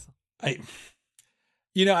think, Seth? I,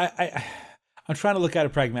 you know, I'm trying to look at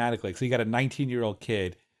it pragmatically. So you got a 19-year-old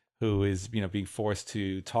kid who is, being forced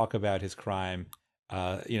to talk about his crime,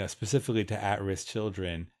 specifically to at-risk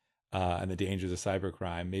children, and the dangers of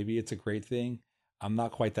cybercrime. Maybe it's a great thing. I'm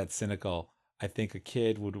not quite that cynical. I think a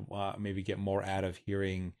kid would maybe get more out of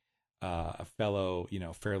hearing a fellow,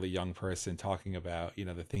 fairly young person talking about,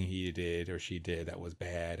 the thing he did or she did that was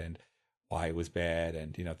bad and why it was bad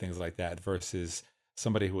and, things like that versus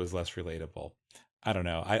somebody who was less relatable. I don't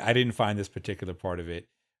know. I didn't find this particular part of it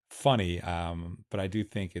funny, but I do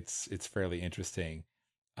think it's fairly interesting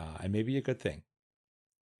and maybe a good thing.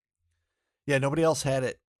 Yeah, nobody else had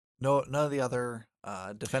it. No, none of the other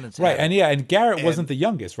defendants Right. had it. And yeah, and Garrett wasn't And the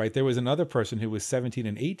youngest, right? There was another person who was 17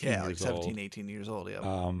 and 18 yeah, like years old. 17, 18 years old. Yep.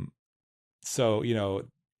 Um, so, and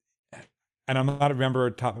I'm not remember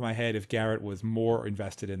top of my head if Garrett was more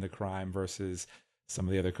invested in the crime versus some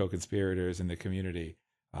of the other co-conspirators in the community.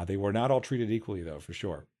 They were not all treated equally, though, for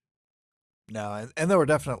sure. No, and there were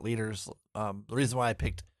definite leaders. The reason why I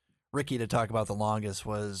picked Ricky to talk about the longest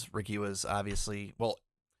was Ricky was obviously, well,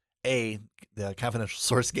 A, the confidential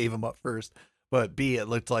source gave him up first, but B, it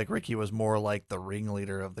looked like Ricky was more like the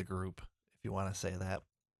ringleader of the group, if you want to say that.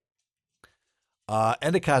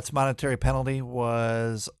 Endicott's monetary penalty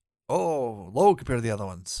was, low compared to the other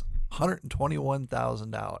ones,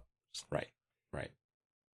 $121,000. Right. Right.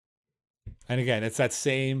 And again, it's that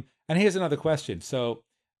same. And here's another question. So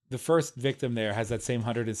the first victim there has that same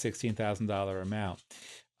 $116,000 amount.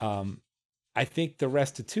 Um, I think the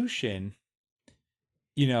restitution,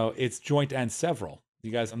 it's joint and several.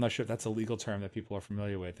 You guys, I'm not sure if that's a legal term that people are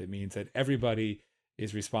familiar with. It means that everybody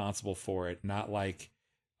is responsible for it, not like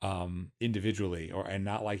individually, and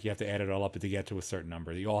not like you have to add it all up to get to a certain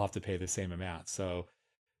number. You all have to pay the same amount. So,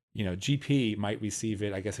 GP might receive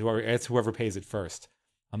it. I guess it's whoever pays it first.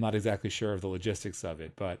 I'm not exactly sure of the logistics of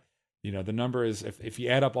it, but The number is, if you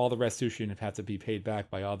add up all the restitution that have to be paid back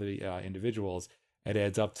by all the individuals, it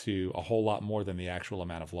adds up to a whole lot more than the actual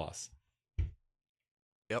amount of loss.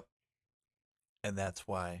 Yep. And that's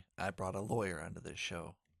why I brought a lawyer onto this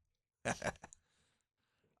show.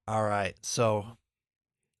 All right. So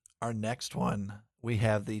our next one, we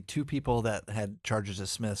have the two people that had charges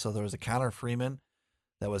dismissed. So there was a Connor Freeman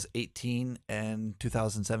that was 18 in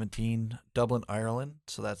 2017, Dublin, Ireland.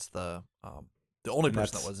 So that's the only And person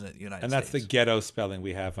that that's wasn't in the United and that's the States. ghetto spelling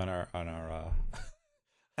we have on our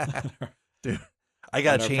Dude, I on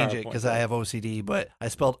gotta our change it PowerPoint because I deck. have OCD, but I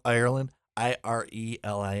spelled Ireland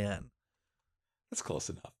Irelin. That's close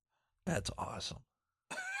enough. That's awesome.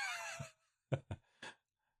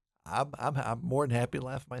 I'm more than happy to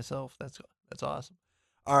laugh at myself. That's awesome.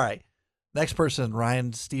 All right. Next person,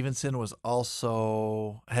 Ryan Stevenson, was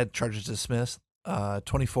also had charges dismissed.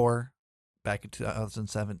 24 back in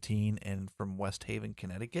 2017 and from West Haven,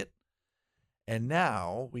 Connecticut. And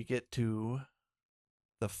now we get to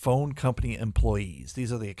the phone company employees.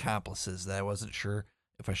 These are the accomplices that I wasn't sure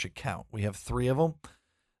if I should count. We have three of them.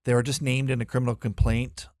 They were just named in a criminal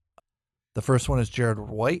complaint. The first one is Jared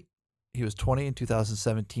White. He was 20 in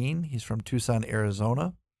 2017. He's from Tucson,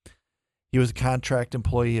 Arizona. He was a contract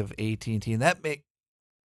employee of AT&T, and that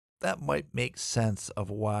might make sense of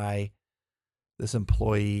why this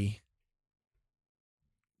employee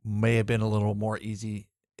may have been a little more easy.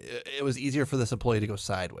 It was easier for this employee to go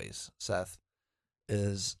sideways. Seth,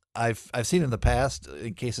 is I've seen in the past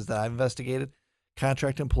in cases that I've investigated,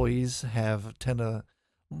 contract employees have tend to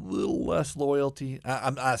little less loyalty.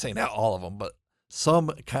 I'm not saying not all of them, but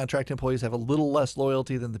some contract employees have a little less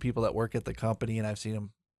loyalty than the people that work at the company, and I've seen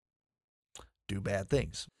them do bad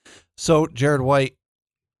things. So Jared White,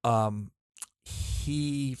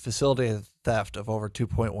 he facilitated theft of over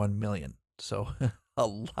 2.1 million. So a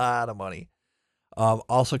lot of money.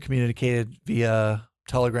 Also communicated via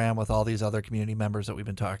Telegram with all these other community members that we've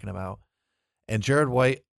been talking about. And Jared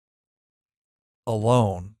White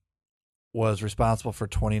alone was responsible for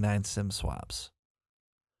 29 SIM swaps.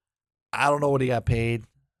 I don't know what he got paid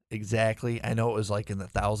exactly. I know it was like in the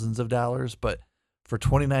thousands of dollars, but for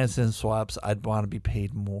 29 SIM swaps, I'd want to be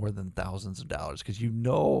paid more than thousands of dollars because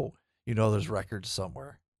there's records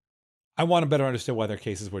somewhere. I want to better understand why their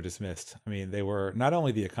cases were dismissed. I mean, they were not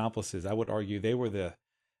only the accomplices. I would argue they were the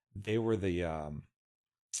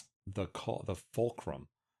fulcrum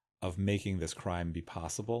of making this crime be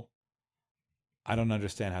possible. I don't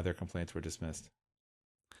understand how their complaints were dismissed.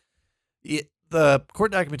 The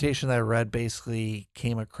court documentation that I read basically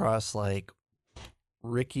came across like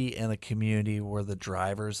Ricky and the community were the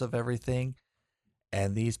drivers of everything,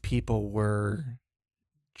 and these people were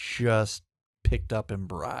just picked up and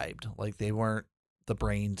bribed. Like they weren't the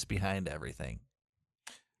brains behind everything.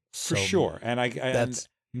 For So sure. And that's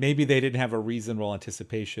maybe they didn't have a reasonable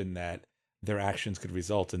anticipation that their actions could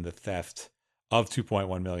result in the theft of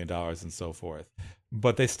 $2.1 million and so forth.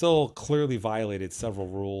 But they still clearly violated several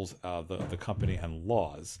rules of the company and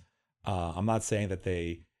laws. I'm not saying that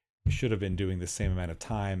they should have been doing the same amount of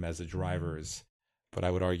time as the drivers, but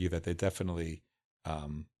I would argue that they definitely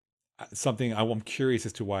um, I'm curious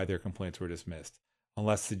as to why their complaints were dismissed,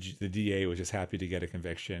 unless the DA was just happy to get a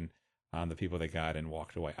conviction on the people they got and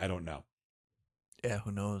walked away. I don't know. yeah,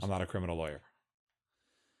 who knows? I'm not a criminal lawyer.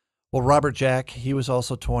 Well, Robert Jack, he was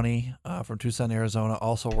also 20 from Tucson, Arizona.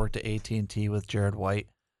 Also worked at AT&T with Jared White.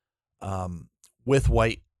 With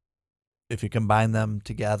White, if you combine them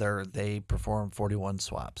together, they performed 41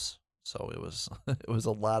 swaps. So it was it was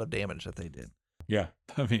a lot of damage that they did. Yeah,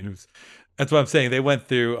 I mean, that's what I'm saying. They went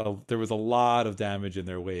through. There was a lot of damage in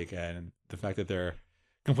their wake, and the fact that their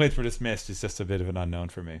complaints were dismissed is just a bit of an unknown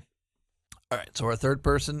for me. All right, so our third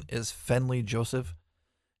person is Fenley Joseph.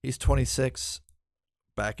 He's 26,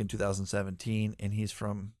 back in 2017, and he's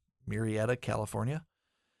from Murrieta, California.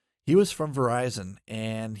 He was from Verizon,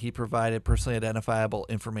 and he provided personally identifiable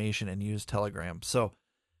information and used Telegram. So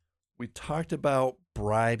we talked about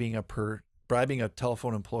bribing a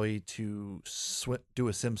telephone employee to do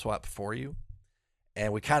a SIM swap for you,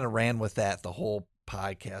 and we kind of ran with that the whole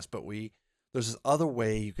podcast. But there's this other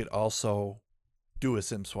way you could also do a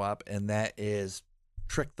SIM swap, and that is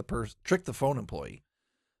trick the phone employee.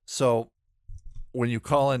 So when you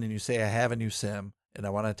call in and you say, I have a new SIM and I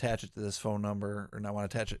want to attach it to this phone number, or I want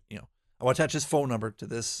to attach it, I want to attach this phone number to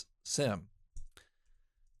this SIM.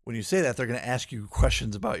 When you say that, they're going to ask you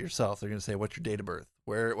questions about yourself. They're going to say, what's your date of birth?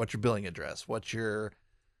 What's your billing address? What's your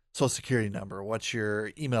social security number? What's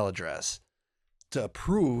your email address? To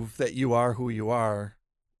prove that you are who you are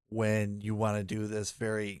when you want to do this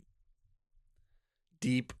very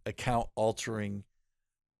deep account altering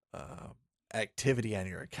activity on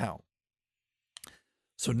your account.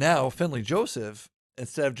 So now Finley Joseph,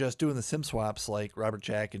 instead of just doing the SIM swaps like Robert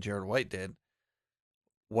Jack and Jared White did,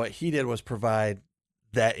 what he did was provide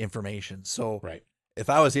that information. So Right.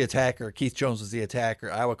 if I was the attacker, Keith Jones was the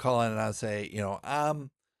attacker, I would call in and I'd say,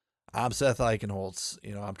 I'm Seth Eichenholz.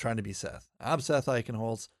 I'm trying to be Seth. I'm Seth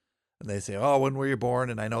Eichenholz. And they say, oh, when were you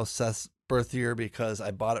born? And I know Seth's birth year because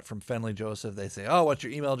I bought it from Finley Joseph. They say, oh, what's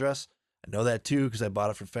your email address? I know that too because I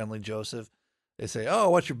bought it from Finley Joseph. They say,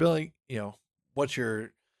 oh, what's your billing? What's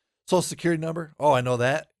your social security number? Oh, I know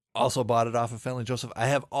that. Also bought it off of Finley Joseph. I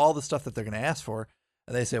have all the stuff that they're going to ask for.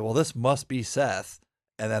 And they say, well, this must be Seth.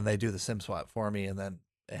 And then they do the SIM swap for me and then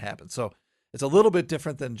it happens. So it's a little bit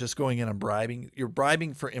different than just going in and bribing. You're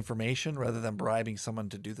bribing for information rather than bribing someone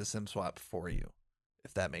to do the SIM swap for you,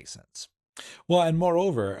 if that makes sense. Well, and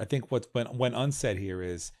moreover, I think what's went unsaid here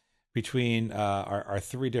is between our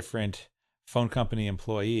three different phone company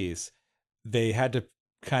employees, they had to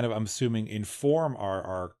kind of, I'm assuming, inform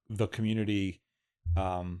our the community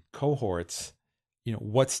cohorts,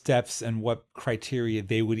 what steps and what criteria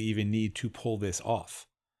they would even need to pull this off,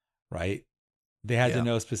 right? They had to Yeah.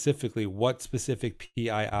 know specifically what specific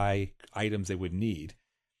PII items they would need,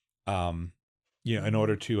 in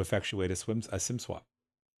order to effectuate a SIM swap.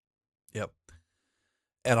 Yep.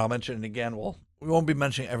 And I'll mention it again. Well, we won't be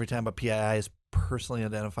mentioning it every time, but PII is personally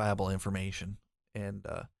identifiable information. And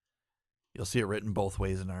you'll see it written both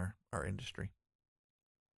ways in our industry.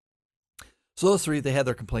 So those three, they had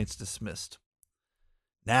their complaints dismissed.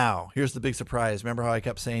 Now, here's the big surprise. Remember how I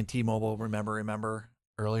kept saying T-Mobile, remember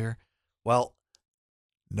earlier? Well,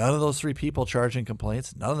 none of those three people charging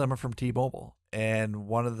complaints, none of them are from T-Mobile. And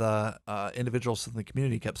one of the individuals in the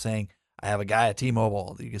community kept saying, I have a guy at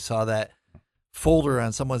T-Mobile. You saw that folder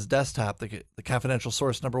on someone's desktop, the confidential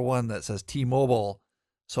source number 1 that says T-Mobile.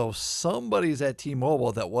 So somebody's at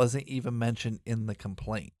T-Mobile that wasn't even mentioned in the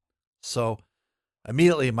complaint. So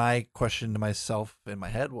immediately my question to myself in my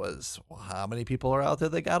head was, well, how many people are out there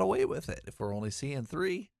that got away with it if we're only seeing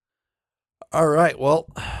 3? All right, well,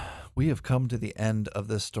 we have come to the end of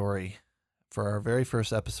this story for our very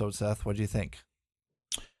first episode. Seth, what do you think?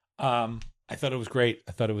 I thought it was great.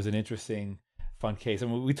 I thought it was an interesting, fun case. I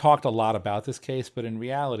mean, we talked a lot about this case, but in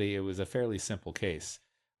reality, it was a fairly simple case.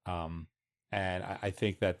 And I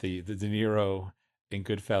think that the De Niro in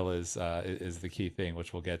Goodfellas is the key thing,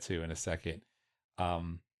 which we'll get to in a second.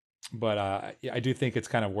 But yeah, I do think it's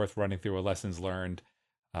kind of worth running through a lessons learned,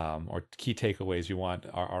 or key takeaways you want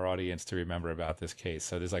our audience to remember about this case.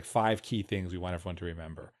 So there's like 5 key things we want everyone to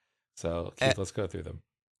remember. So Uh, Keith, let's go through them.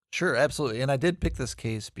 sure, absolutely. And I did pick this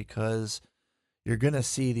case because you're going to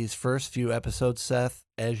see these first few episodes, Seth,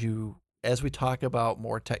 as we talk about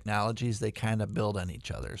more technologies, they kind of build on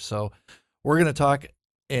each other. So we're going to talk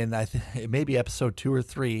in maybe episode 2 or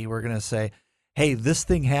 3, we're going to say, hey, this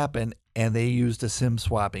thing happened and they used a SIM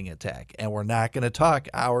swapping attack. And we're not going to talk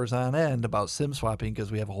hours on end about SIM swapping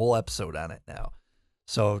because we have a whole episode on it now.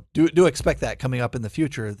 So do expect that coming up in the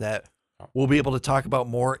future, that we'll be able to talk about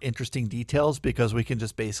more interesting details because we can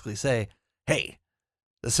just basically say, hey,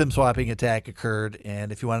 the SIM swapping attack occurred.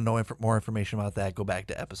 And if you want to know more information about that, go back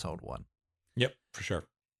to episode 1. Yep, for sure.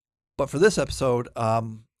 But for this episode,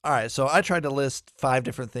 all right, so I tried to list 5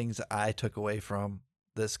 different things I took away from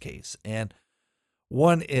this case. And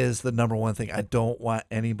one is the number one thing. I don't want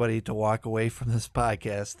anybody to walk away from this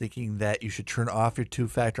podcast thinking that you should turn off your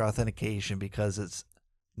 2-factor authentication because it's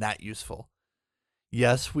not useful.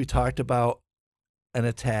 Yes, we talked about an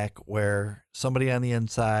attack where somebody on the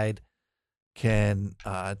inside can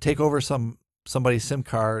take over somebody's SIM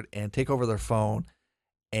card and take over their phone,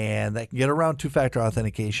 and that can get around 2-factor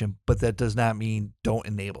authentication, but that does not mean don't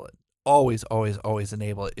enable it. Always, always, always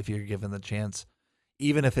enable it if you're given the chance.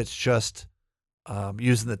 Even if it's just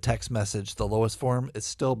using the text message, the lowest form, it's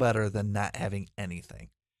still better than not having anything.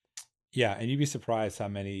 Yeah, and you'd be surprised how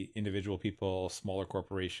many individual people, smaller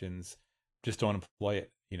corporations, just don't employ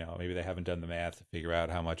it. Maybe they haven't done the math to figure out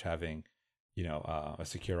how much having, a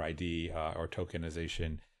secure ID or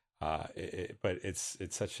tokenization. But it's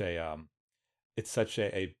such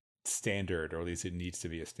a standard, or at least it needs to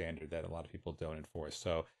be a standard that a lot of people don't enforce.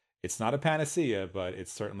 So it's not a panacea, but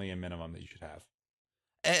it's certainly a minimum that you should have.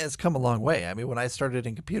 And it's come a long way. I mean, when I started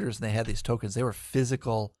in computers and they had these tokens, they were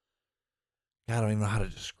physical. I don't even know how to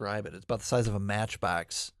describe it. It's about the size of a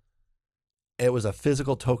matchbox. It was a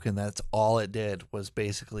physical token. That's all it did, was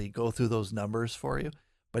basically go through those numbers for you.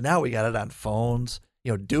 But now we got it on phones.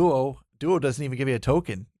 Duo doesn't even give you a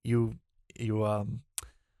token. You go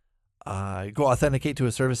authenticate to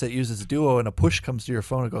a service that uses Duo, and a push comes to your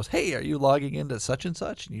phone and goes, hey, are you logging into such and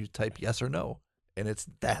such? And you type yes or no. And it's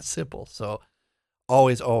that simple. So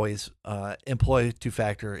always, always employ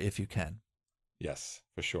 2-factor if you can. Yes,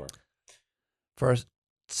 for sure. For our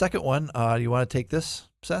second one, you want to take this,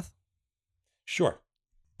 Seth? Sure.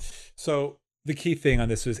 So the key thing on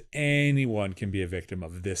this is anyone can be a victim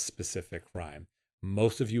of this specific crime.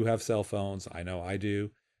 Most of you have cell phones. I know I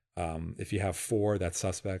do. If you have four, that's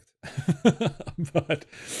suspect. but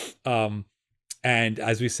um, and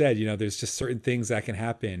as we said, there's just certain things that can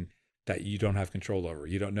happen that you don't have control over.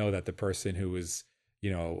 You don't know that the person who is,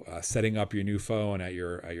 setting up your new phone at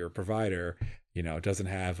your provider, doesn't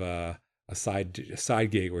have a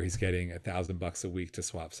side gig where he's getting $1,000 a week to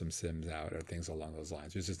swap some Sims out or things along those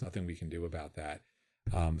lines. There's just nothing we can do about that.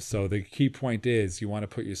 So the key point is you want to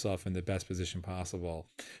put yourself in the best position possible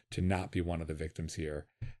to not be one of the victims here.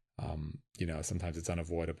 Sometimes it's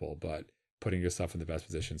unavoidable, but putting yourself in the best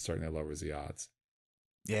position certainly lowers the odds.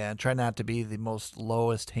 Yeah, and try not to be the most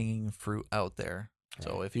lowest hanging fruit out there.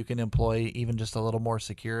 So Right. if you can employ even just a little more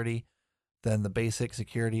security than the basic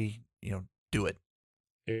security, do it.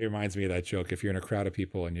 It reminds me of that joke. If you're in a crowd of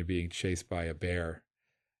people and you're being chased by a bear,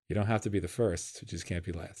 you don't have to be the first. You just can't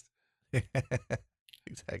be last.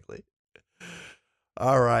 Exactly.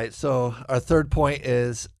 All right. So our third point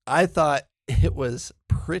is I thought it was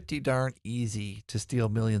pretty darn easy to steal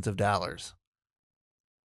millions of dollars.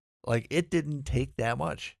 Like it didn't take that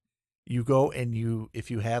much. You go and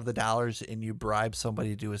if you have the dollars and you bribe somebody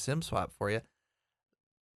to do a SIM swap for you,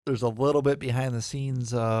 there's a little bit behind the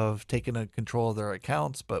scenes of taking a control of their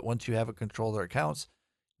accounts, but once you have a control of their accounts,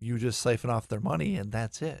 you just siphon off their money and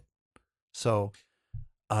that's it. So,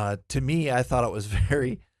 to me, I thought it was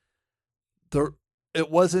very there. It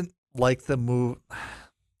wasn't like the move.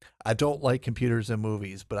 I don't like computers in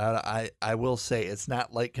movies, but I will say it's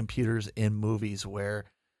not like computers in movies where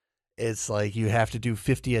it's like you have to do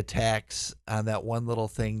 50 attacks on that one little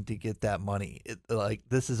thing to get that money. Like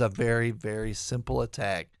this is a very very simple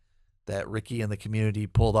attack that Ricky and the community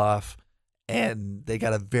pulled off, and they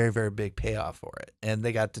got a very very big payoff for it, and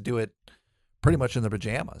they got to do it pretty much in their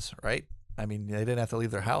pajamas, right? I mean, they didn't have to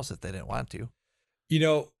leave their house if they didn't want to.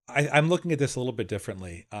 I'm looking at this a little bit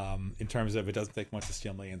differently in terms of it doesn't take much to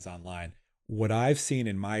steal millions online. What I've seen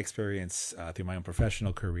in my experience through my own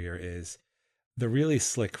professional career is the really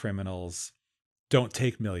slick criminals don't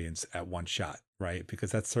take millions at one shot, right?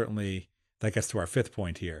 Because that gets to our fifth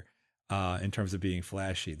point here in terms of being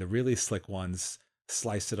flashy. The really slick ones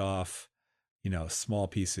slice it off, small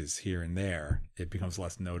pieces here and there. It becomes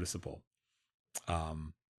less noticeable.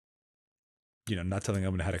 Um, not telling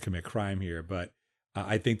them how to commit crime here, but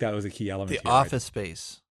I think that was a key The element here, right? office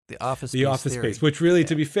space, the office The space Office Space, theory. which really,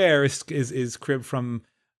 to Yeah. be fair, is cribbed from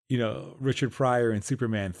Richard Pryor in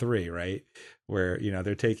Superman 3, right? Where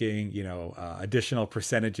they're taking additional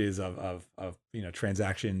percentages of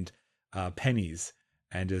transactioned pennies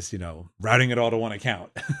and just routing it all to one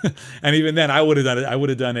account. And even then, I would have done it. I would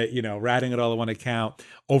have done it, routing it all to one account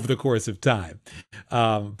over the course of time.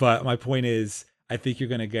 But my point is, I think you're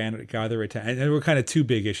going to gather attention. And there were kind of two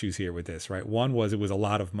big issues here with this, right? One was it was a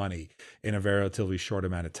lot of money in a relatively short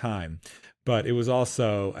amount of time, but it was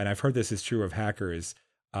also, and I've heard this is true of hackers.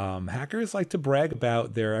 Hackers like to brag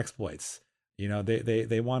about their exploits.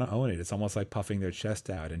 They want to own it. It's almost like puffing their chest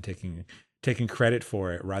out and taking credit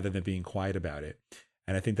for it rather than being quiet about it.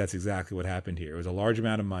 And I think that's exactly what happened here. It was a large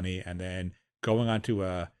amount of money, and then going onto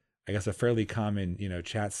I guess, a fairly common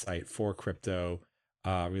chat site for crypto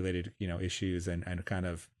related issues and kind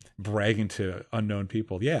of bragging to unknown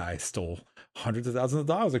people. Yeah, I stole hundreds of thousands of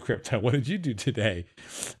dollars of crypto. What did you do today?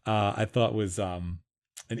 I thought was an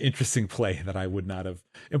interesting play that I would not have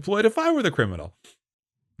employed if I were the criminal.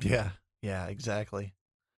 Yeah. Yeah, exactly.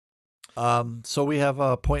 So we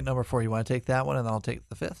have point number 4. You want to take that one and then I'll take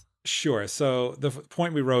the fifth? Sure. So the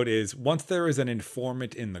point we wrote is once there is an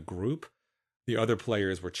informant in the group, the other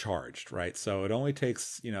players were charged, right? So it only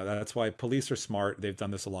takes, that's why police are smart. They've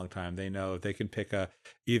done this a long time. They know they can pick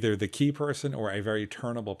either the key person or a very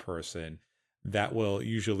turnable person that will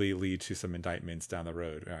usually lead to some indictments down the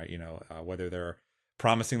road, right? Whether they're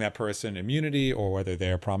promising that person immunity or whether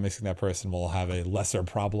they're promising that person will have a lesser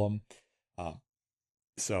problem. Uh,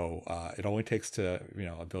 so it only takes to,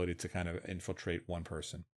 ability to kind of infiltrate one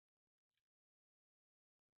person.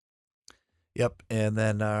 Yep. And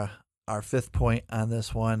then our fifth point on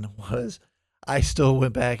this one was I still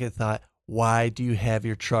went back and thought, why do you have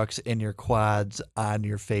your trucks and your quads on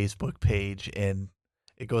your Facebook page? And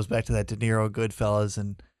it goes back to that De Niro Goodfellas.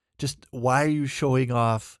 And just why are you showing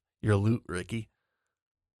off your loot, Ricky?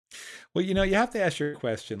 Well, you have to ask your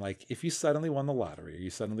question like, if you suddenly won the lottery, or you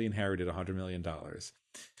suddenly inherited $100 million,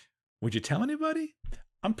 would you tell anybody?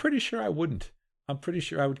 I'm pretty sure I wouldn't. I'm pretty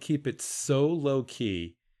sure I would keep it so low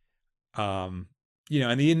key. Um,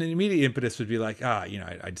 and the immediate impetus would be like,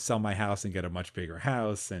 I'd sell my house and get a much bigger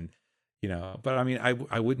house. And, but I mean,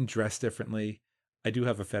 I wouldn't dress differently. I do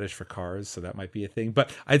have a fetish for cars, so that might be a thing,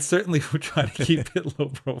 but I'd certainly would try to keep it low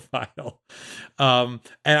profile. And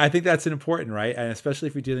I think that's important, right? And especially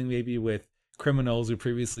if you're dealing maybe with criminals who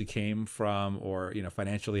previously came from, or,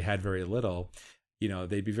 financially had very little,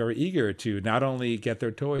 they'd be very eager to not only get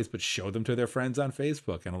their toys, but show them to their friends on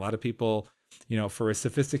Facebook. And a lot of people, for as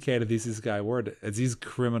sophisticated as these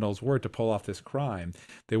criminals were to pull off this crime,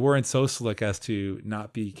 they weren't so slick as to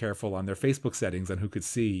not be careful on their Facebook settings on who could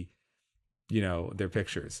see, their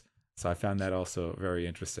pictures. So I found that also very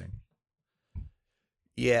interesting.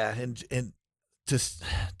 Yeah, and just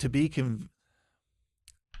to be to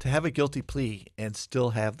have a guilty plea and still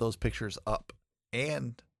have those pictures up,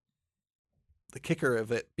 and the kicker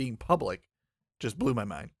of it being public, just blew my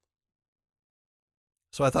mind.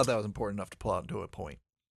 So I thought that was important enough to pull out into a point.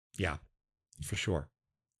 Yeah, for sure.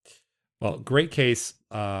 Well, great case,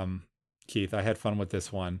 Keith. I had fun with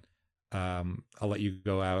this one. I'll let you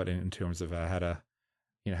go out in terms of how to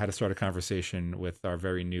start a conversation with our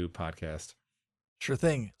very new podcast. Sure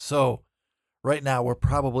thing. So right now we're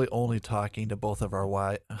probably only talking to both of our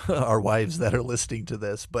wives that are listening to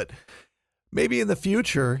this, but maybe in the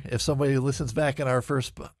future, if somebody listens back in our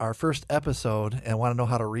first episode and want to know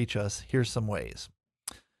how to reach us, here's some ways.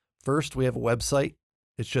 First, we have a website.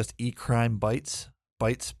 It's just eCrimeBytes.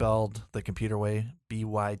 Bytes spelled the computer way,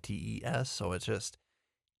 BYTES. So it's just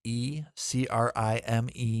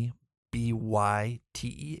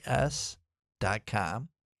eCrimeBytes.com.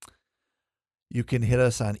 You can hit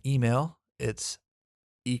us on email. It's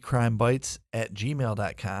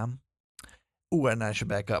eCrimeBytes@gmail.com. Ooh, and I should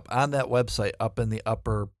back up. On that website, up in the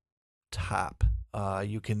upper top,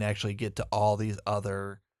 you can actually get to all these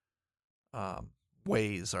other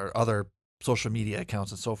ways or other social media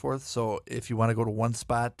accounts and so forth. So if you want to go to one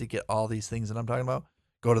spot to get all these things that I'm talking about,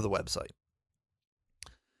 go to the website.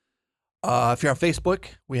 If you're on Facebook,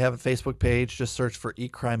 we have a Facebook page. Just search for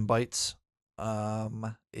eCrimeBytes.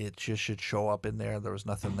 It just should show up in there. There was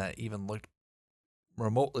nothing that even looked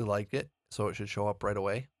remotely like it, so it should show up right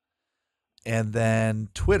away. And then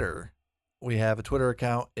Twitter, we have a Twitter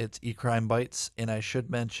account. It's eCrimeBytes, and I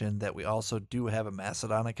should mention that we also do have a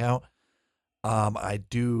Mastodon account.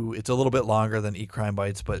 It's a little bit longer than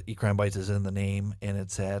eCrimeBytes, but eCrimeBytes is in the name, and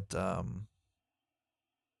it's at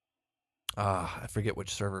I forget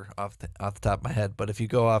which server off the top of my head, but if you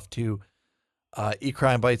go off to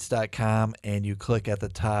eCrimeBytes.com and you click at the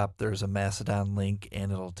top, there's a Mastodon link,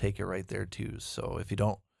 and it'll take you right there too. So if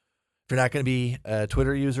you're not going to be a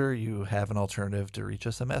Twitter user, you have an alternative to reach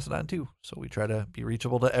us on Mastodon too. So we try to be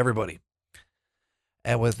reachable to everybody.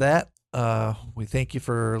 And with that, we thank you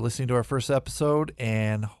for listening to our first episode,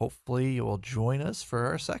 and hopefully you will join us for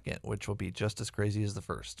our second, which will be just as crazy as the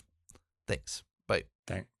first. Thanks. Bye.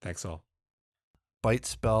 Thanks all. Bytes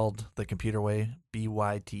spelled the computer way,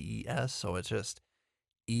 BYTES. So it's just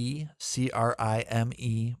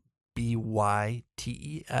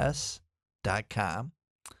eCrimeBytes.com.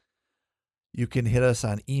 You can hit us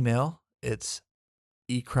on email. It's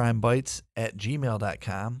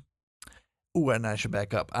eCrimeBytes@gmail.com. Ooh, and I should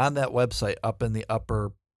back up. On that website, up in the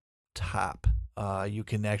upper top, you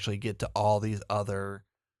can actually get to all these other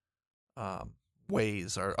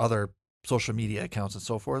ways or other social media accounts and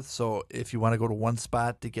so forth. So if you want to go to one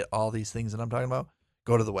spot to get all these things that I'm talking about,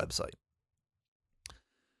 go to the website.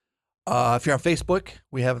 If you're on Facebook,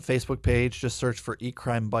 we have a Facebook page. Just search for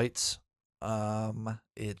eCrimeBytes.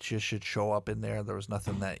 It just should show up in there. There was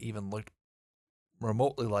nothing that even looked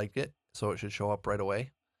remotely like it, so it should show up right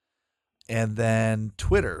away. And then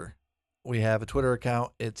Twitter, we have a Twitter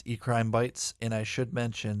account. It's eCrimeBytes, and I should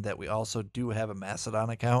mention that we also do have a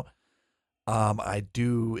Mastodon account.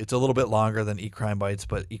 It's a little bit longer than eCrimeBytes,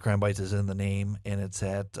 but eCrimeBytes is in the name, and it's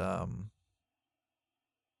at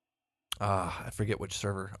I forget which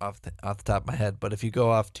server off the top of my head, but if you go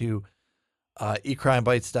off to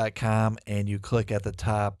eCrimeBytes.com and you click at the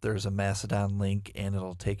top, there's a Mastodon link, and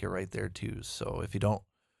it'll take you right there too. So if you're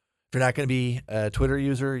not going to be a Twitter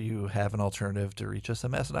user, you have an alternative to reach us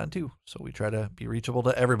on Mastodon too. So we try to be reachable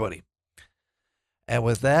to everybody. And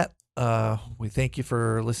with that, we thank you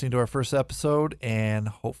for listening to our first episode, and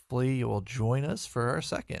hopefully you will join us for our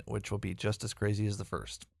second, which will be just as crazy as the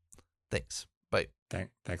first. Thanks. Bye.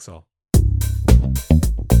 Thanks all.